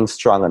feeling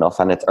strong enough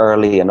and it's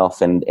early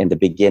enough in the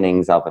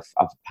beginnings of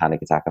a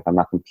panic attack, if I'm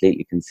not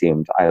completely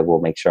consumed, I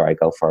will make sure I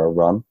go for a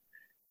run.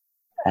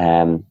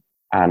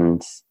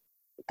 And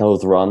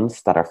those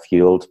runs that are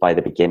fueled by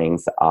the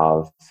beginnings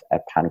of a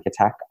panic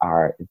attack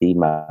are the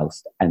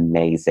most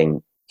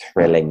amazing,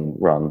 thrilling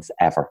runs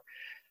ever.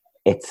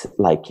 It's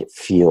like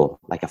fuel,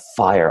 like a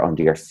fire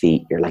under your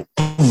feet. You're like,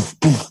 poof,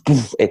 poof,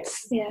 poof.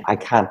 I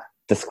can't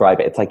describe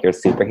it. It's like you're a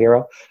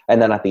superhero.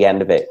 And then at the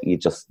end of it, you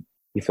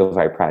feel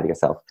very proud of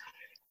yourself.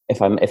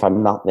 If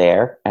I'm not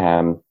there,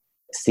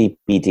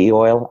 CBD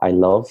oil I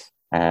love,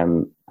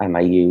 and I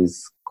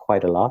use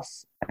quite a lot.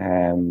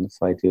 So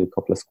I do a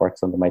couple of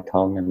squirts under my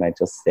tongue, and I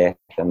just sit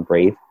and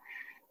breathe.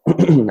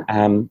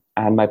 And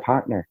my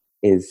partner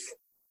is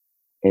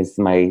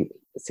my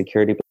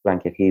security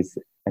blanket. He's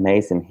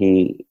amazing.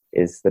 He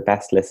is the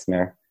best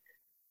listener,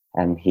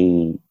 and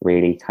he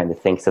really kind of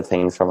thinks of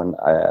things from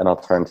an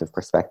alternative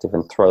perspective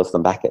and throws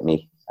them back at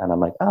me. And I'm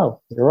like, oh,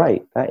 you're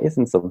right. That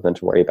isn't something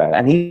to worry about.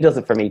 And he does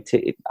it for me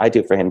too. I do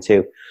it for him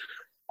too.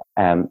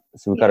 So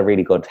we've got a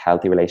really good,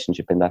 healthy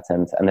relationship in that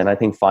sense. And then I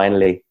think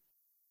finally,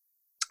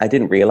 I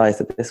didn't realize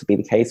that this would be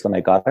the case when I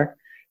got her,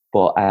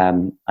 but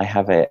I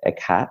have a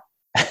cat.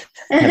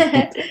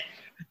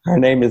 Her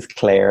name is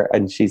Claire,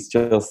 and she's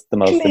just the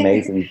most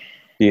amazing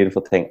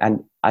beautiful thing.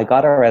 And I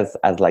got her as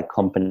like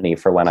company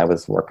for when I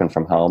was working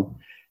from home,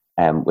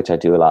 which I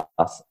do a lot.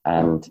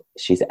 And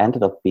she's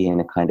ended up being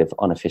a kind of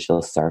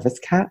unofficial service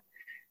cat.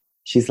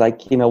 She's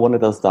like, you know, one of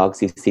those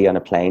dogs you see on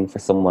a plane for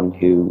someone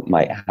who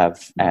might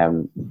have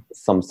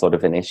some sort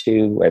of an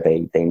issue where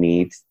they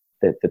need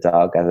the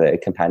dog as a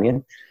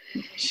companion.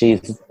 She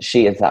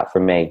is that for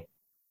me.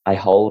 I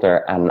hold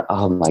her and,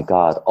 oh my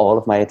God, all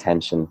of my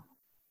attention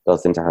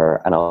goes into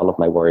her and all of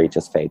my worry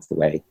just fades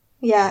away.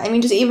 Yeah, I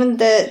mean, just even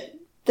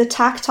the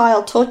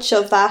tactile touch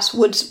of that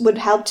would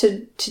help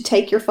to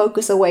take your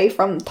focus away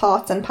from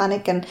thoughts and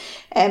panic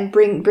and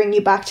bring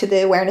you back to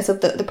the awareness of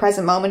the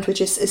present moment,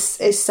 which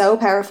is so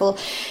powerful.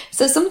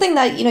 So something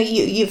that, you know,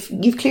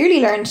 you've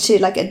clearly learned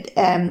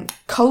to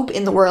cope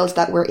in the world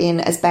that we're in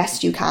as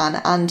best you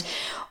can. And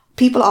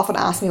people often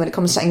ask me when it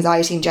comes to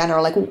anxiety in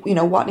general, like, you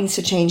know, what needs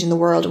to change in the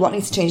world, what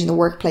needs to change in the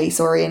workplace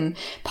or in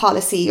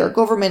policy or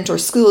government or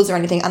schools or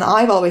anything. And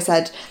I've always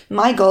said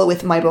my goal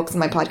with my books and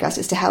my podcast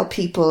is to help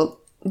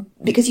people,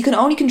 because you can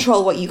only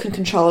control what you can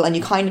control, and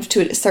you kind of,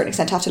 to a certain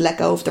extent, have to let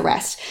go of the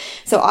rest.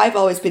 So I've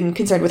always been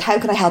concerned with how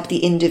can I help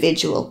the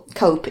individual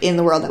cope in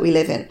the world that we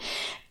live in,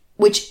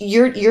 which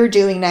you're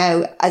doing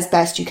now as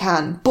best you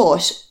can.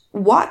 But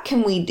what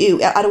can we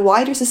do at a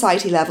wider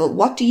society level?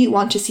 What do you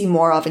want to see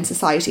more of in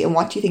society, and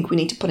what do you think we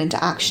need to put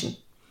into action?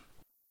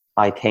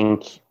 I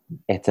think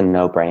it's a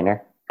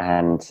no-brainer.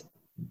 And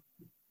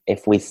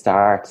if we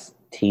start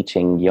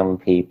teaching young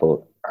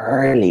people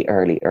early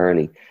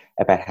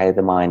about how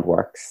the mind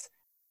works,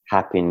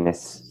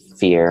 happiness,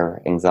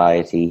 fear,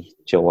 anxiety,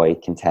 joy,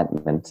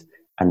 contentment,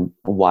 and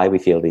why we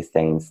feel these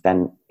things,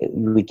 then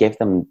we give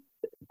them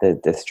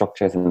the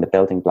structures and the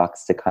building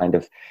blocks to kind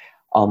of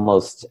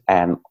almost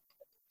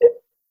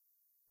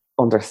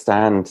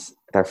understand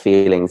their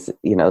feelings,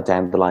 you know,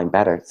 down the line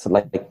better. So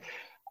like,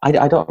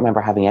 I don't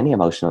remember having any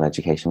emotional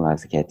education when I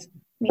was a kid.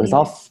 It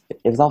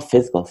was all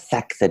physical,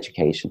 sex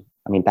education.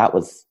 I mean, that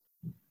was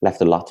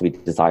left a lot to be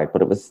desired,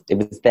 but it was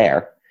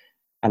there.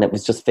 And it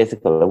was just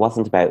physical. It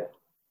wasn't about,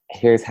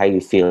 here's how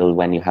you feel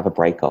when you have a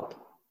breakup,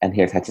 and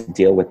here's how to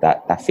deal with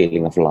that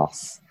feeling of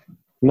loss.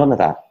 None of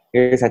that.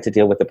 Here's how to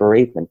deal with the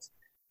bereavement.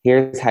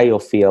 Here's how you'll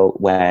feel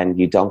when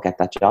you don't get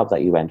that job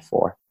that you went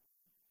for.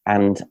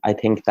 And I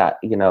think that,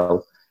 you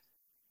know,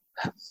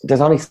 there's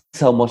only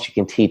so much you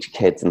can teach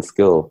kids in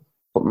school.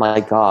 But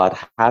my God,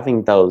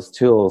 having those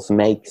tools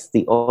makes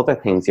the other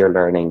things you're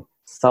learning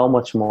so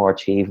much more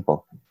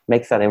achievable,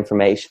 makes that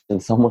information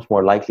so much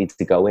more likely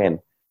to go in.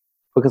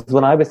 Because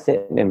when I was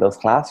sitting in those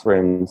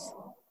classrooms,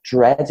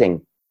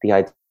 dreading the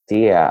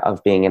idea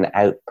of being an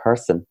out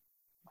person,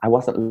 I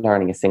wasn't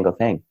learning a single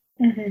thing.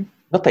 Mm-hmm.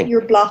 Nothing.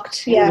 You're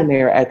blocked, yeah. One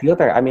ear out the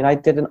other. I mean, I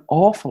did an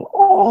awful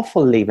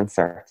Leaving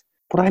Cert,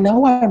 but I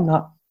know I'm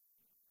not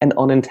an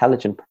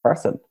unintelligent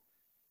person.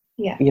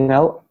 Yeah. You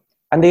know?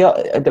 And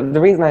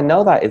the reason I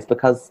know that is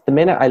because the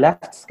minute I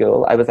left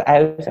school, I was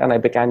out and I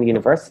began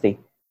university.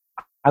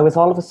 I was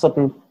all of a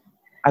sudden,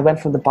 I went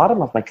from the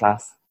bottom of my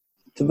class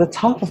to the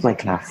top of my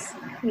class.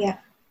 Yeah.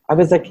 I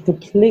was like a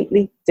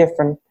completely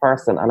different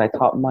person. And I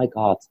thought, my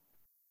God,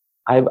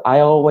 I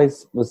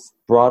always was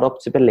brought up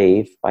to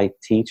believe by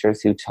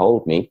teachers who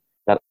told me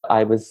that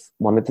I was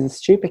one of the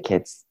stupid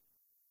kids.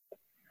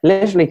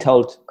 Literally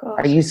told,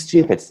 Are you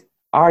stupid?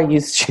 Are you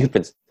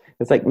stupid?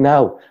 It's like,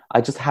 no,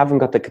 I just haven't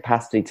got the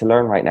capacity to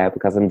learn right now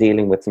because I'm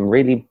dealing with some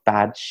really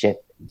bad shit.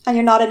 And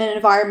you're not in an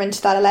environment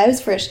that allows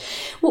for it.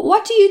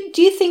 What do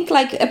you think,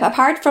 like,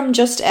 apart from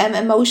just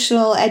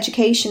emotional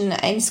education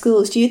in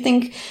schools, do you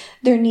think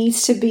there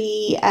needs to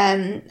be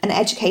an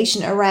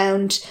education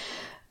around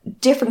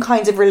different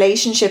kinds of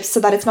relationships, so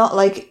that it's not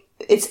like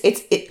it's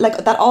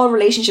like that all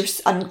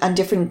relationships and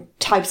different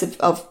types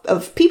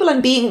of people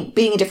and being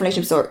in different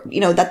relationships, or, you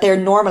know, that they're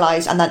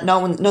normalized and that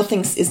nothing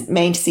is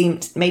made to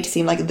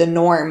seem like the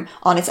norm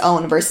on its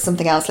own versus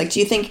something else? Like, do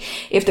you think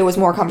if there was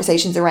more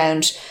conversations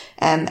around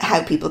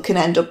how people can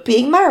end up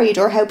being married,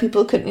 or how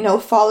people could, you know,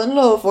 fall in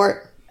love,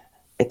 or...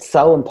 It's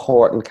so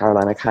important,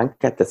 Caroline. I can't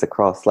get this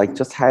across. Like,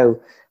 just how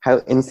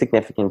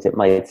insignificant it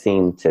might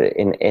seem to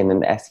in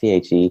an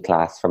SPHE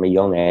class from a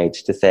young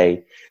age to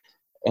say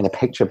in a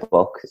picture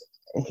book,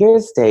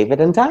 here's David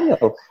and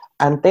Daniel,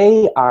 and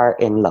they are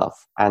in love.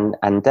 And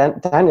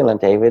Daniel and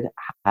David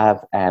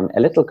have a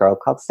little girl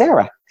called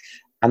Sarah.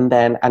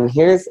 And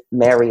here's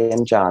Mary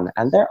and John,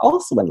 and they're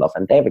also in love,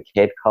 and they have a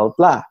kid called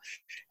blah.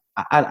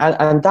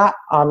 And that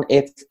on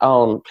its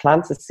own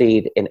plants a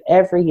seed in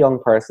every young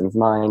person's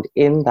mind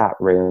in that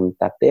room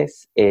that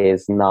this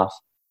is not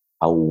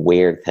a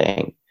weird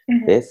thing.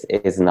 Mm-hmm. This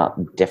is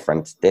not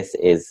different. This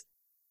is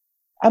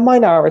a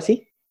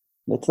minority.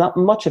 It's not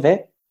much of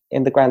it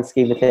in the grand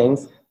scheme of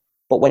things,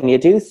 but when you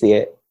do see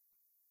it,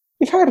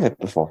 you've heard of it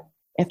before.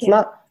 It's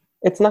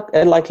not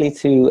likely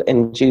to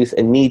induce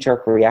a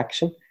knee-jerk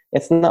reaction.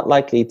 It's not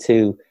likely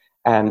to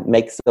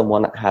make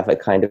someone have a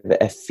kind of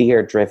a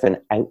fear-driven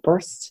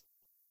outburst,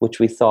 which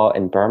we saw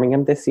in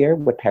Birmingham this year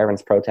with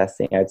parents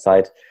protesting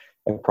outside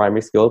a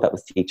primary school that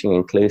was teaching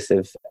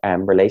inclusive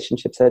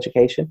relationships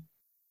education.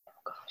 Oh,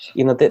 gosh.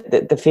 You know,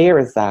 the fear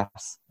is that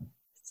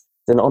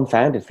an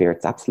unfounded fear.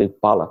 It's absolute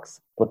bollocks.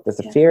 But there's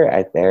a Yeah. fear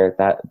out there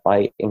that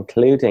by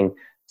including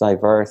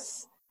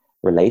diverse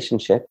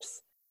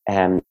relationships,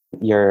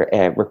 you're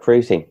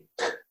recruiting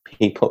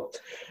people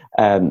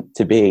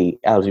to be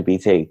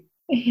LGBT.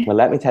 Yeah. Well,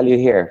 let me tell you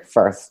here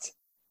first,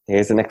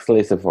 here's an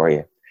exclusive for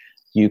you.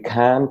 You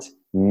can't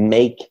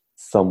make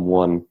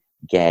someone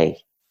gay.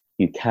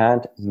 You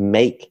can't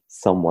make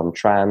someone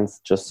trans,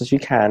 just as you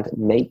can't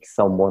make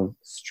someone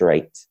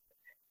straight.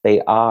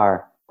 They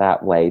are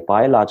that way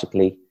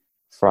biologically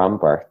from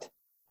birth,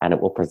 and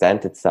it will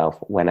present itself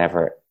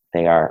whenever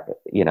they are,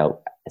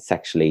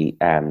 sexually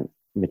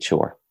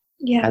mature.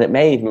 Yeah. And it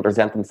may even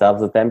present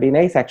themselves as them being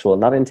asexual,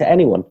 not into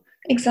anyone.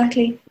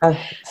 Exactly.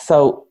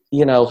 So,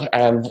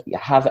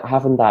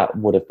 having that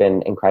would have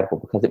been incredible,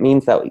 because it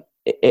means that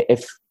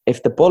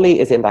if the bully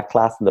is in that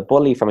class and the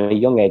bully from a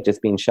young age is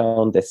being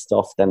shown this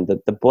stuff, then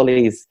the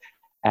bully's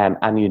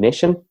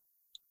ammunition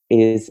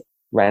is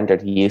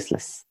rendered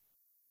useless.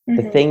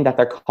 Mm-hmm. The thing that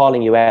they're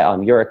calling you out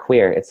on, you're a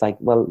queer. It's like,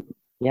 well,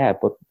 yeah,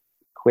 but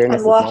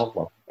queerness is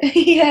normal.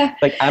 Yeah.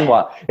 Like, and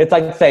what? It's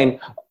like saying,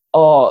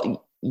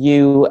 oh,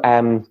 you,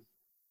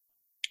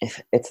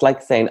 it's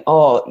like saying,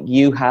 oh,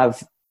 you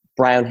have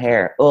brown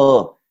hair.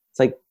 Oh, it's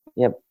like,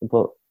 yeah,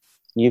 but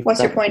you've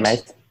What's got your point?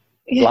 nice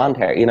blonde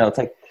hair. It's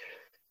like,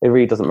 it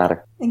really doesn't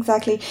matter.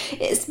 Exactly.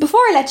 Before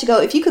I let you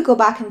go, if you could go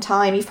back in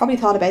time, you've probably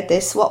thought about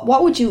this.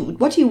 What do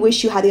you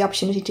wish you had the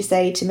opportunity to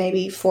say to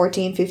maybe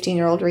 14,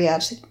 15-year-old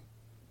Riyadh?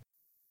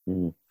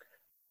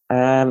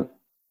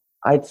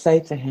 I'd say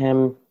to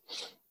him,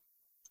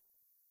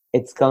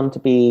 it's going to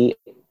be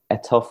a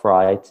tough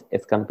ride.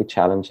 It's going to be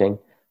challenging,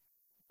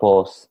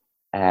 but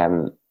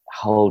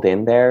hold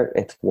in there.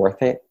 It's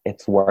worth it.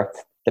 It's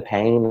worth the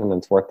pain, and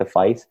it's worth the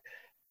fight.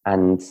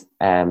 And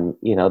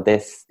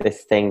this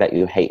thing that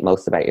you hate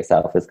most about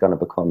yourself is going to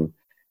become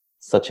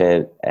such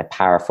a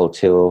powerful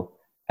tool,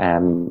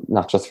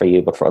 not just for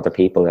you but for other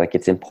people. Like,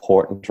 it's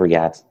important,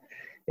 Riyadh.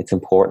 It's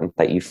important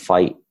that you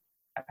fight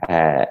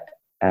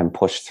and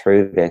push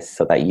through this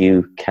so that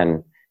you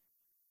can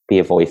be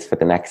a voice for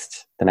the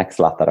next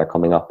lot that are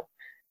coming up,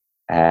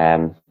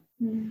 and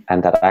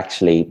that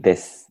actually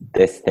this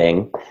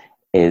thing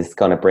is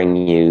going to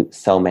bring you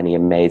so many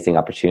amazing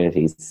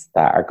opportunities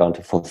that are going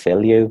to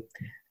fulfill you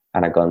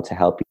and are going to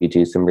help you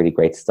do some really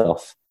great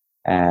stuff.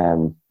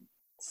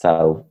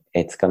 So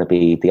it's going to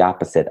be the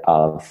opposite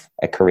of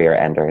a career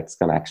ender. It's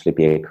going to actually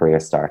be a career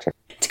starter.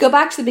 To go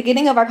back to the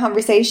beginning of our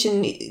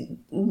conversation,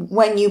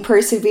 when you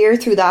persevere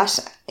through that,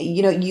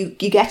 you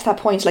get to that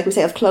point, like we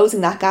say, of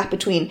closing that gap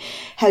between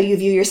how you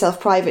view yourself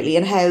privately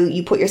and how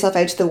you put yourself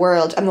out to the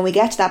world. And when we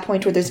get to that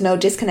point where there's no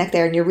disconnect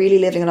there and you're really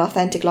living an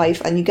authentic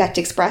life and you get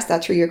to express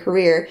that through your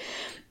career,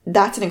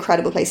 that's an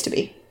incredible place to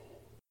be.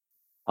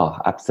 Oh,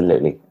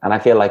 absolutely. And I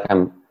feel like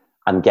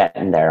I'm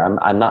getting there.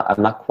 I'm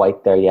not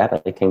quite there yet.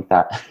 I think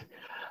that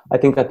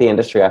the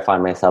industry I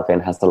find myself in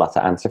has a lot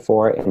to answer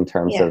for in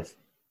terms of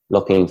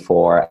looking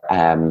for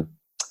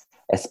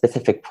a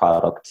specific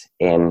product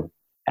in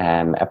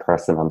a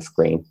person on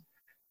screen.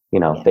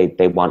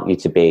 They want you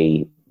to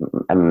be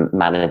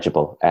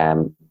manageable.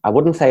 I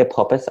wouldn't say a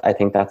puppet. I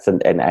think that's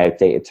an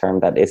outdated term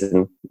that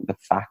isn't the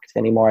fact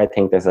anymore. I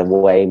think there's a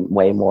way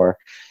more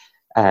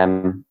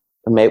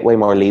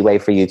leeway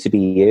for you to be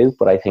you,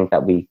 but I think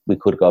that we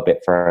could go a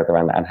bit further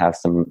and have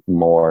some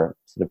more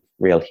sort of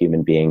real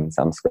human beings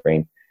on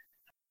screen.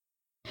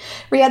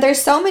 Ria,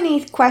 there's so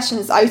many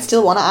questions I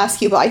still want to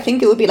ask you, but I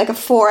think it would be like a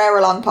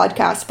 4-hour long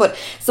podcast. But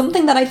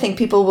something that I think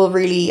people will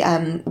really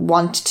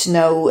want to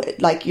know,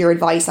 like your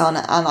advice on,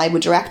 and I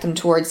would direct them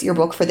towards your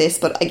book for this,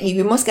 but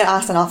you must get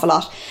asked an awful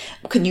lot.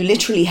 Can you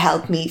literally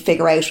help me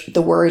figure out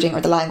the wording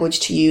or the language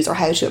to use or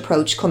how to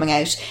approach coming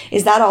out?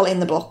 Is that all in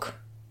the book?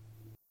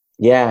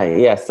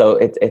 Yeah. So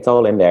it's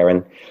all in there.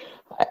 And,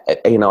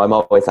 I'm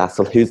always asked,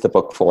 well, who's the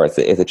book for? Is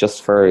it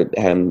just for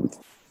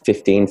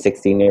 15,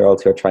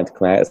 16-year-olds who are trying to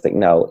come out? It's like,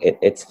 no,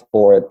 it's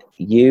for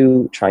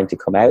you trying to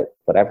come out,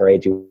 whatever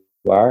age you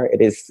are.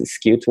 It is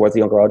skewed towards a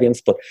younger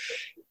audience, but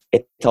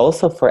it's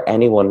also for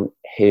anyone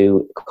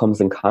who comes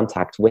in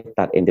contact with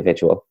that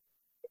individual.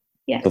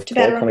 Yeah,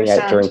 before coming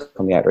out, during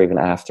coming out, or even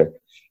after.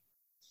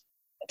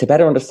 To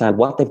better understand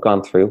what they've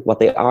gone through, what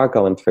they are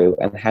going through,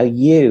 and how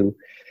you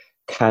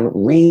can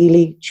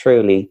really,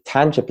 truly,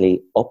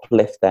 tangibly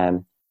uplift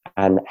them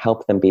and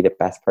help them be the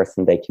best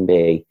person they can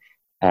be,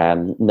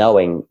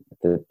 knowing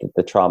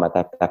the trauma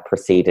that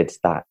preceded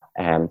that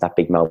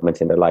big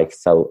moment in their life.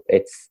 So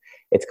it's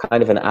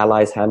kind of an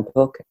ally's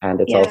handbook,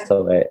 and it's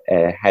also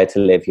a how to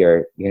live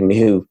your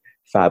new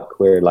fab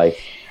queer life.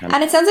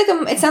 And it sounds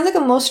like a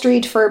must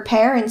read for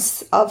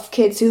parents of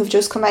kids who have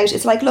just come out.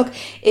 It's like, look,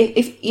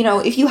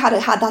 if you had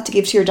that to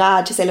give to your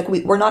dad to say, look,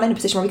 we're not in a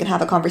position where we can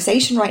have a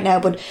conversation right now,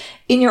 but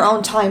in your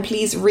own time,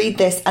 please read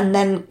this and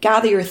then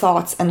gather your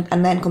thoughts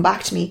and then come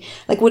back to me.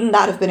 Like, wouldn't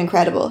that have been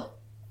incredible?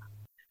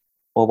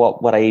 Well,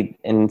 what I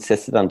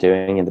insisted on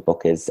doing in the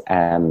book is,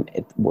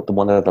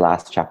 one of the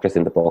last chapters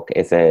in the book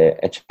is a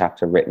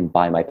chapter written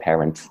by my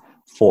parents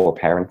for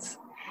parents.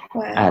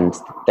 Wow. And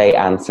they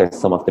answer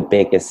some of the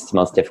biggest,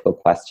 most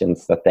difficult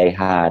questions that they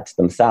had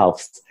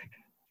themselves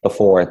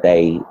before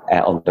they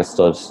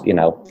understood,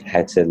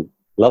 how to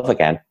love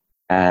again.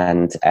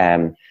 And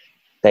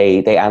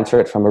they answer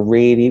it from a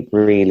really,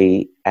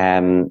 really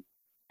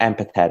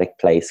empathetic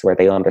place where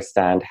they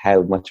understand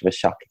how much of a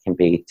shock it can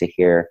be to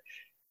hear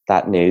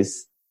that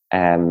news,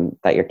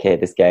 that your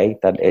kid is gay,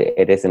 that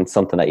it isn't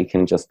something that you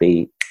can just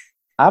be,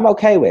 I'm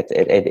okay with.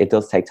 It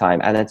does take time,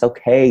 and it's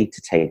okay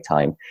to take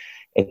time.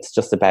 It's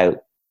just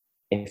about,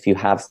 if you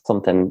have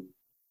something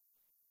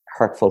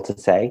hurtful to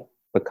say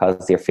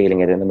because you're feeling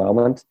it in the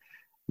moment,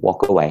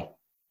 walk away.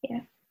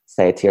 Yeah.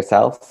 Say it to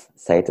yourself,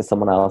 say it to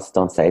someone else.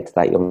 Don't say it to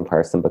that young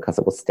person, because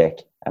it will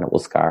stick and it will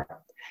scar.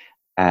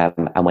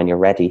 And when you're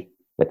ready,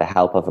 with the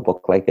help of a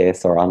book like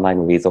this or online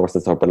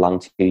resources or Belong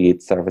to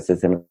Youth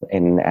Services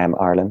in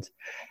Ireland,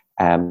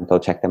 go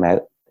check them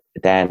out.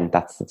 Then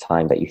that's the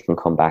time that you can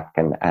come back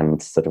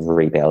and sort of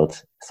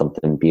rebuild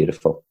something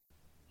beautiful.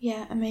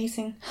 Yeah,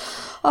 amazing.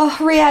 Oh,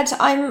 Riad,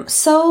 I'm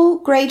so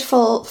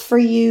grateful for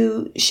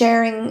you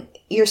sharing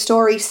your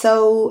story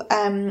so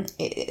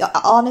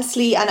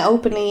honestly and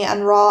openly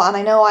and raw. And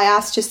I know I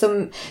asked you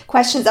some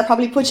questions that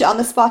probably put you on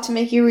the spot to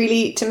make you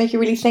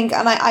really think.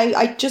 And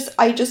I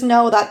just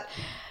know that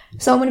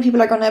so many people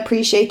are going to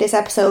appreciate this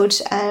episode,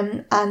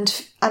 and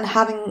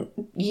having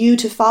you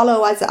to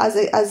follow as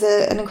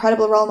an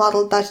incredible role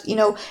model. That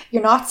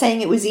you're not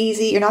saying it was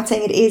easy, you're not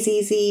saying it is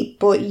easy,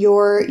 but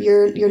you're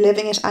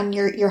living it, and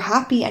you're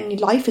happy, and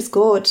your life is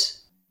good.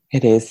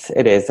 It is,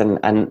 and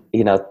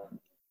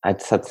I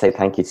just have to say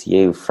thank you to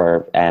you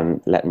for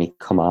letting me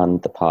come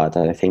on the pod.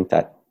 And I think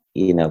that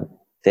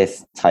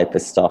this type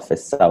of stuff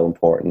is so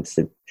important.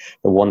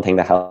 The one thing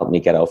that helped me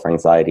get over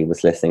anxiety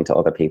was listening to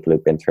other people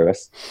who've been through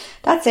it.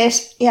 That's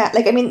it. Yeah.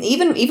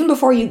 Even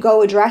before you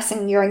go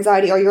addressing your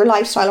anxiety or your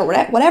lifestyle or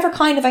whatever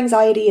kind of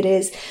anxiety it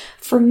is,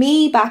 for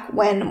me, back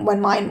when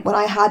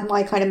I had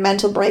my kind of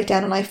mental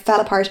breakdown and I fell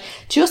apart,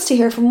 just to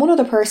hear from one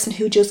other person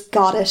who just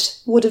got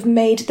it would have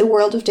made the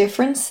world of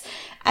difference.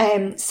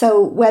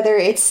 So whether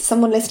it's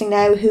someone listening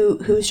now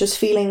who's just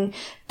feeling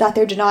that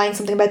they're denying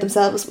something about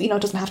themselves, it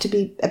doesn't have to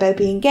be about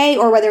being gay,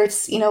 or whether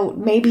it's,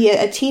 maybe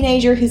a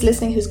teenager who's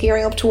listening, who's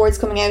gearing up towards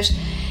coming out,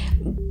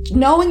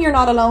 knowing you're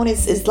not alone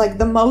is like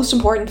the most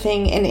important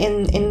thing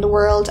in the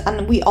world.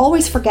 And we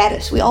always forget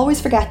it. We always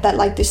forget that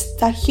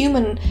that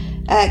human,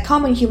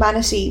 common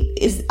humanity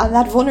is, and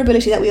that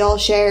vulnerability that we all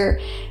share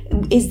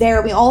is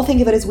there. We all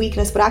think of it as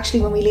weakness, but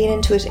actually when we lean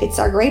into it, it's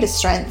our greatest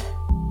strength.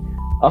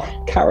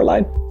 Oh,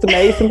 Caroline, it's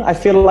amazing. I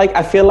feel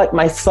like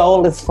my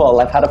soul is full.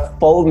 I've had a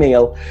full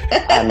meal,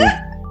 and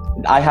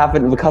I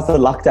haven't, because of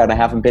lockdown, I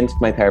haven't been to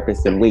my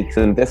therapist in weeks,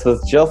 and this was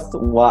just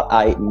what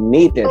I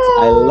needed.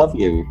 I love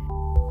you.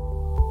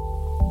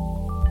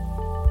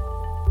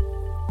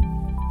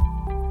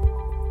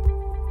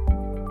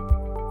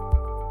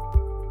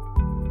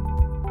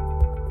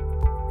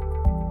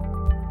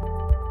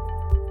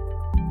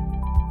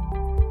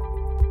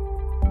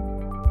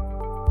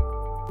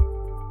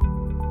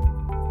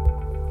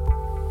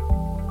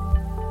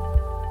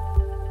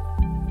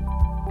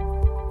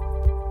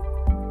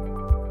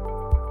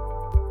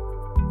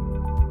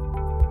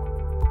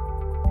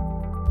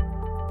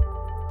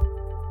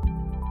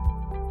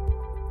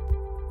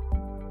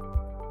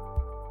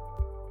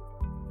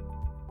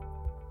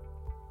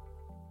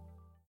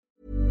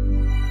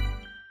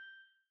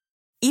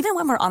 Even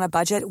when we're on a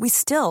budget, we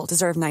still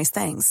deserve nice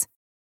things.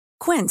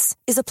 Quince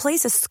is a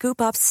place to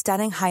scoop up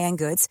stunning high-end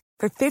goods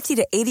for 50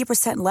 to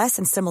 80% less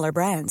than similar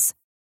brands.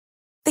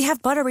 They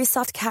have buttery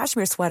soft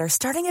cashmere sweaters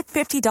starting at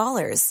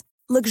 $50,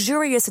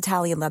 luxurious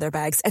Italian leather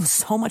bags, and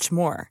so much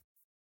more.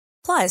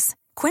 Plus,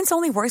 Quince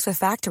only works with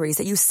factories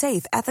that use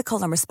safe,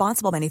 ethical, and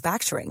responsible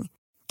manufacturing.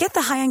 Get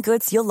the high-end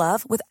goods you'll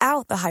love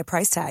without the high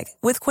price tag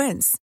with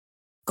Quince.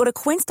 Go to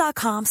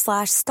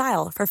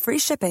quince.com/style for free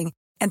shipping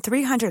and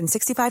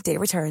 365-day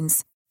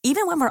returns.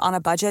 Even when we're on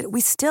a budget,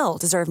 we still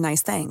deserve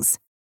nice things.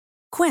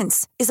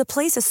 Quince is a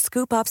place to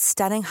scoop up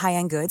stunning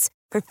high-end goods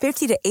for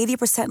 50 to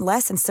 80%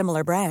 less than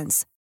similar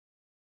brands.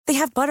 They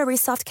have buttery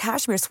soft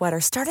cashmere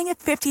sweaters starting at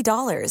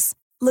 $50,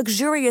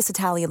 luxurious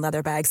Italian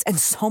leather bags, and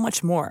so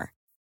much more.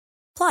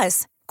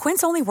 Plus,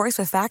 Quince only works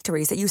with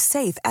factories that use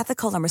safe,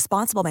 ethical, and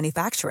responsible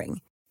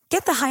manufacturing.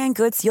 Get the high-end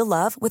goods you'll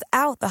love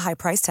without the high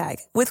price tag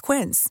with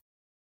Quince.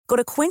 Go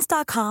to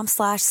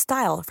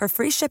quince.com/style for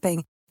free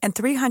shipping and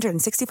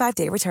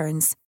 365-day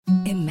returns.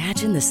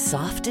 Imagine the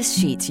softest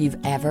sheets you've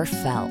ever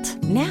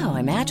felt. Now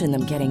imagine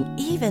them getting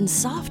even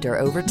softer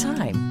over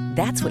time.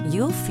 That's what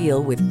you'll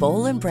feel with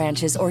Boll &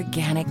 Branch's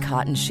organic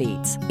cotton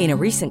sheets. In a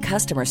recent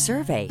customer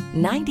survey,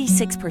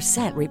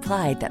 96%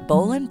 replied that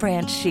Boll &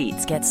 Branch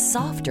sheets get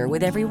softer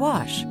with every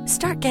wash.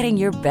 Start getting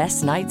your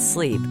best night's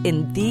sleep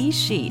in these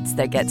sheets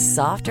that get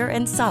softer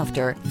and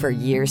softer for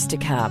years to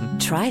come.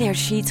 Try their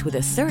sheets with a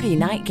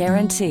 30-night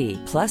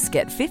guarantee. Plus,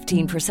 get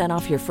 15%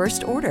 off your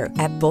first order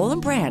at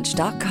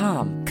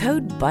bollandbranch.com.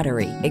 Code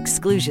BUTTERY.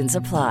 Exclusions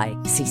apply.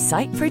 See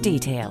site for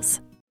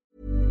details.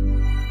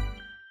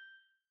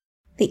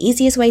 The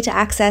easiest way to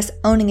access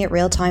Owning It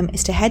Real Time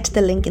is to head to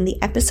the link in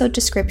the episode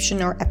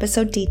description or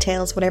episode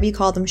details, whatever you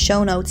call them,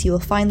 show notes. You will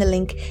find the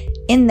link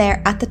in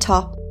there at the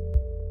top.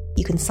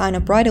 You can sign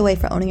up right away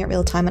for Owning It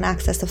Real Time and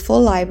access the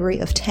full library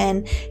of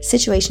 10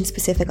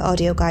 situation-specific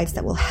audio guides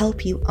that will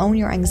help you own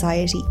your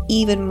anxiety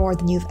even more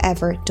than you've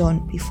ever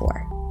done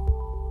before.